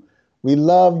of you. We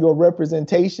love your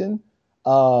representation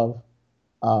of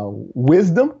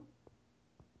wisdom,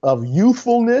 of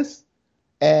youthfulness,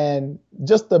 and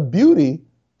just the beauty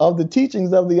of the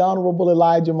teachings of the Honorable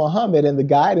Elijah Muhammad and the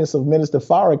guidance of Minister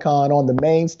Farrakhan on the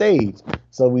main stage.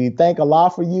 So we thank Allah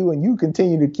for you, and you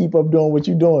continue to keep up doing what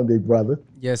you're doing, big brother.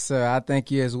 Yes, sir. I thank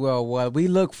you as well. Well, we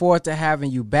look forward to having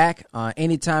you back.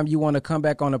 Anytime you want to come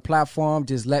back on the platform,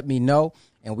 just let me know,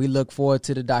 and we look forward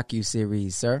to the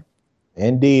docuseries, sir.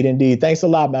 Indeed, indeed. Thanks a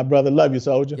lot, my brother. Love you,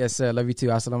 soldier. Yes, sir. Love you too.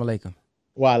 Assalamu alaikum.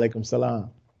 Wa alaikum salam.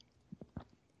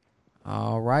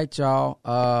 All right, y'all.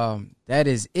 That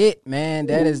is it, man.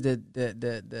 That is the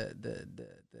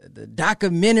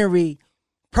documentary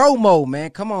promo, man.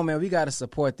 Come on, man. We got to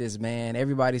support this, man.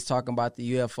 Everybody's talking about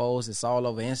the UFOs. It's all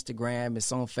over Instagram. It's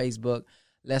on Facebook.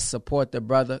 Let's support the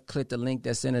brother. Click the link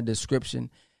that's in the description,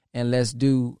 and let's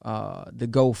do the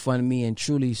GoFundMe and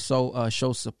truly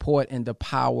show support and the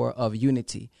power of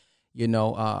unity. You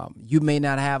know, you may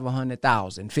not have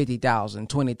 100,000, 50,000,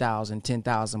 20,000,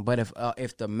 10,000, but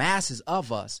if the masses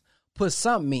of us put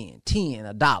something in,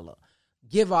 10, $1,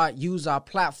 use our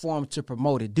platform to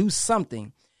promote it, do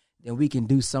something, then we can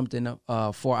do something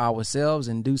for ourselves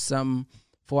and do something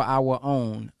for our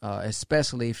own,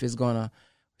 especially if it's going to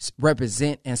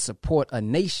represent and support a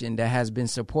nation that has been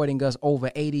supporting us over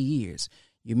 80 years.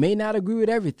 You may not agree with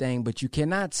everything, but you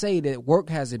cannot say that work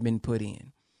hasn't been put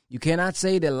in. You cannot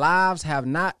say that lives have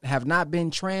not been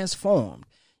transformed.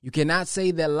 You cannot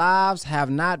say that lives have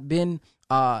not been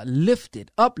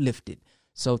uplifted.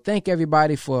 So thank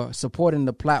everybody for supporting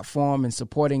the platform and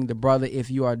supporting the brother. If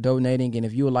you are donating, and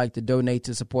if you would like to donate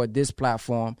to support this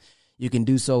platform, you can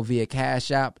do so via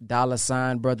Cash App,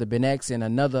 $ Brother BenX. And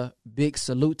another big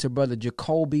salute to Brother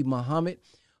Jacoby Muhammad,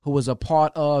 who was a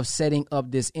part of setting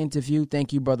up this interview.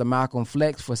 Thank you, Brother Malcolm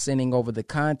Flex, for sending over the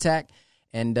contact.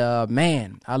 And,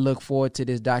 man, I look forward to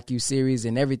this docuseries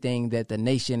and everything that the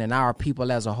nation and our people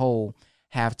as a whole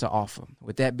have to offer.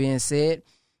 With that being said,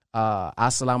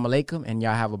 assalamu alaikum, and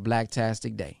y'all have a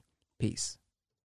blacktastic day. Peace.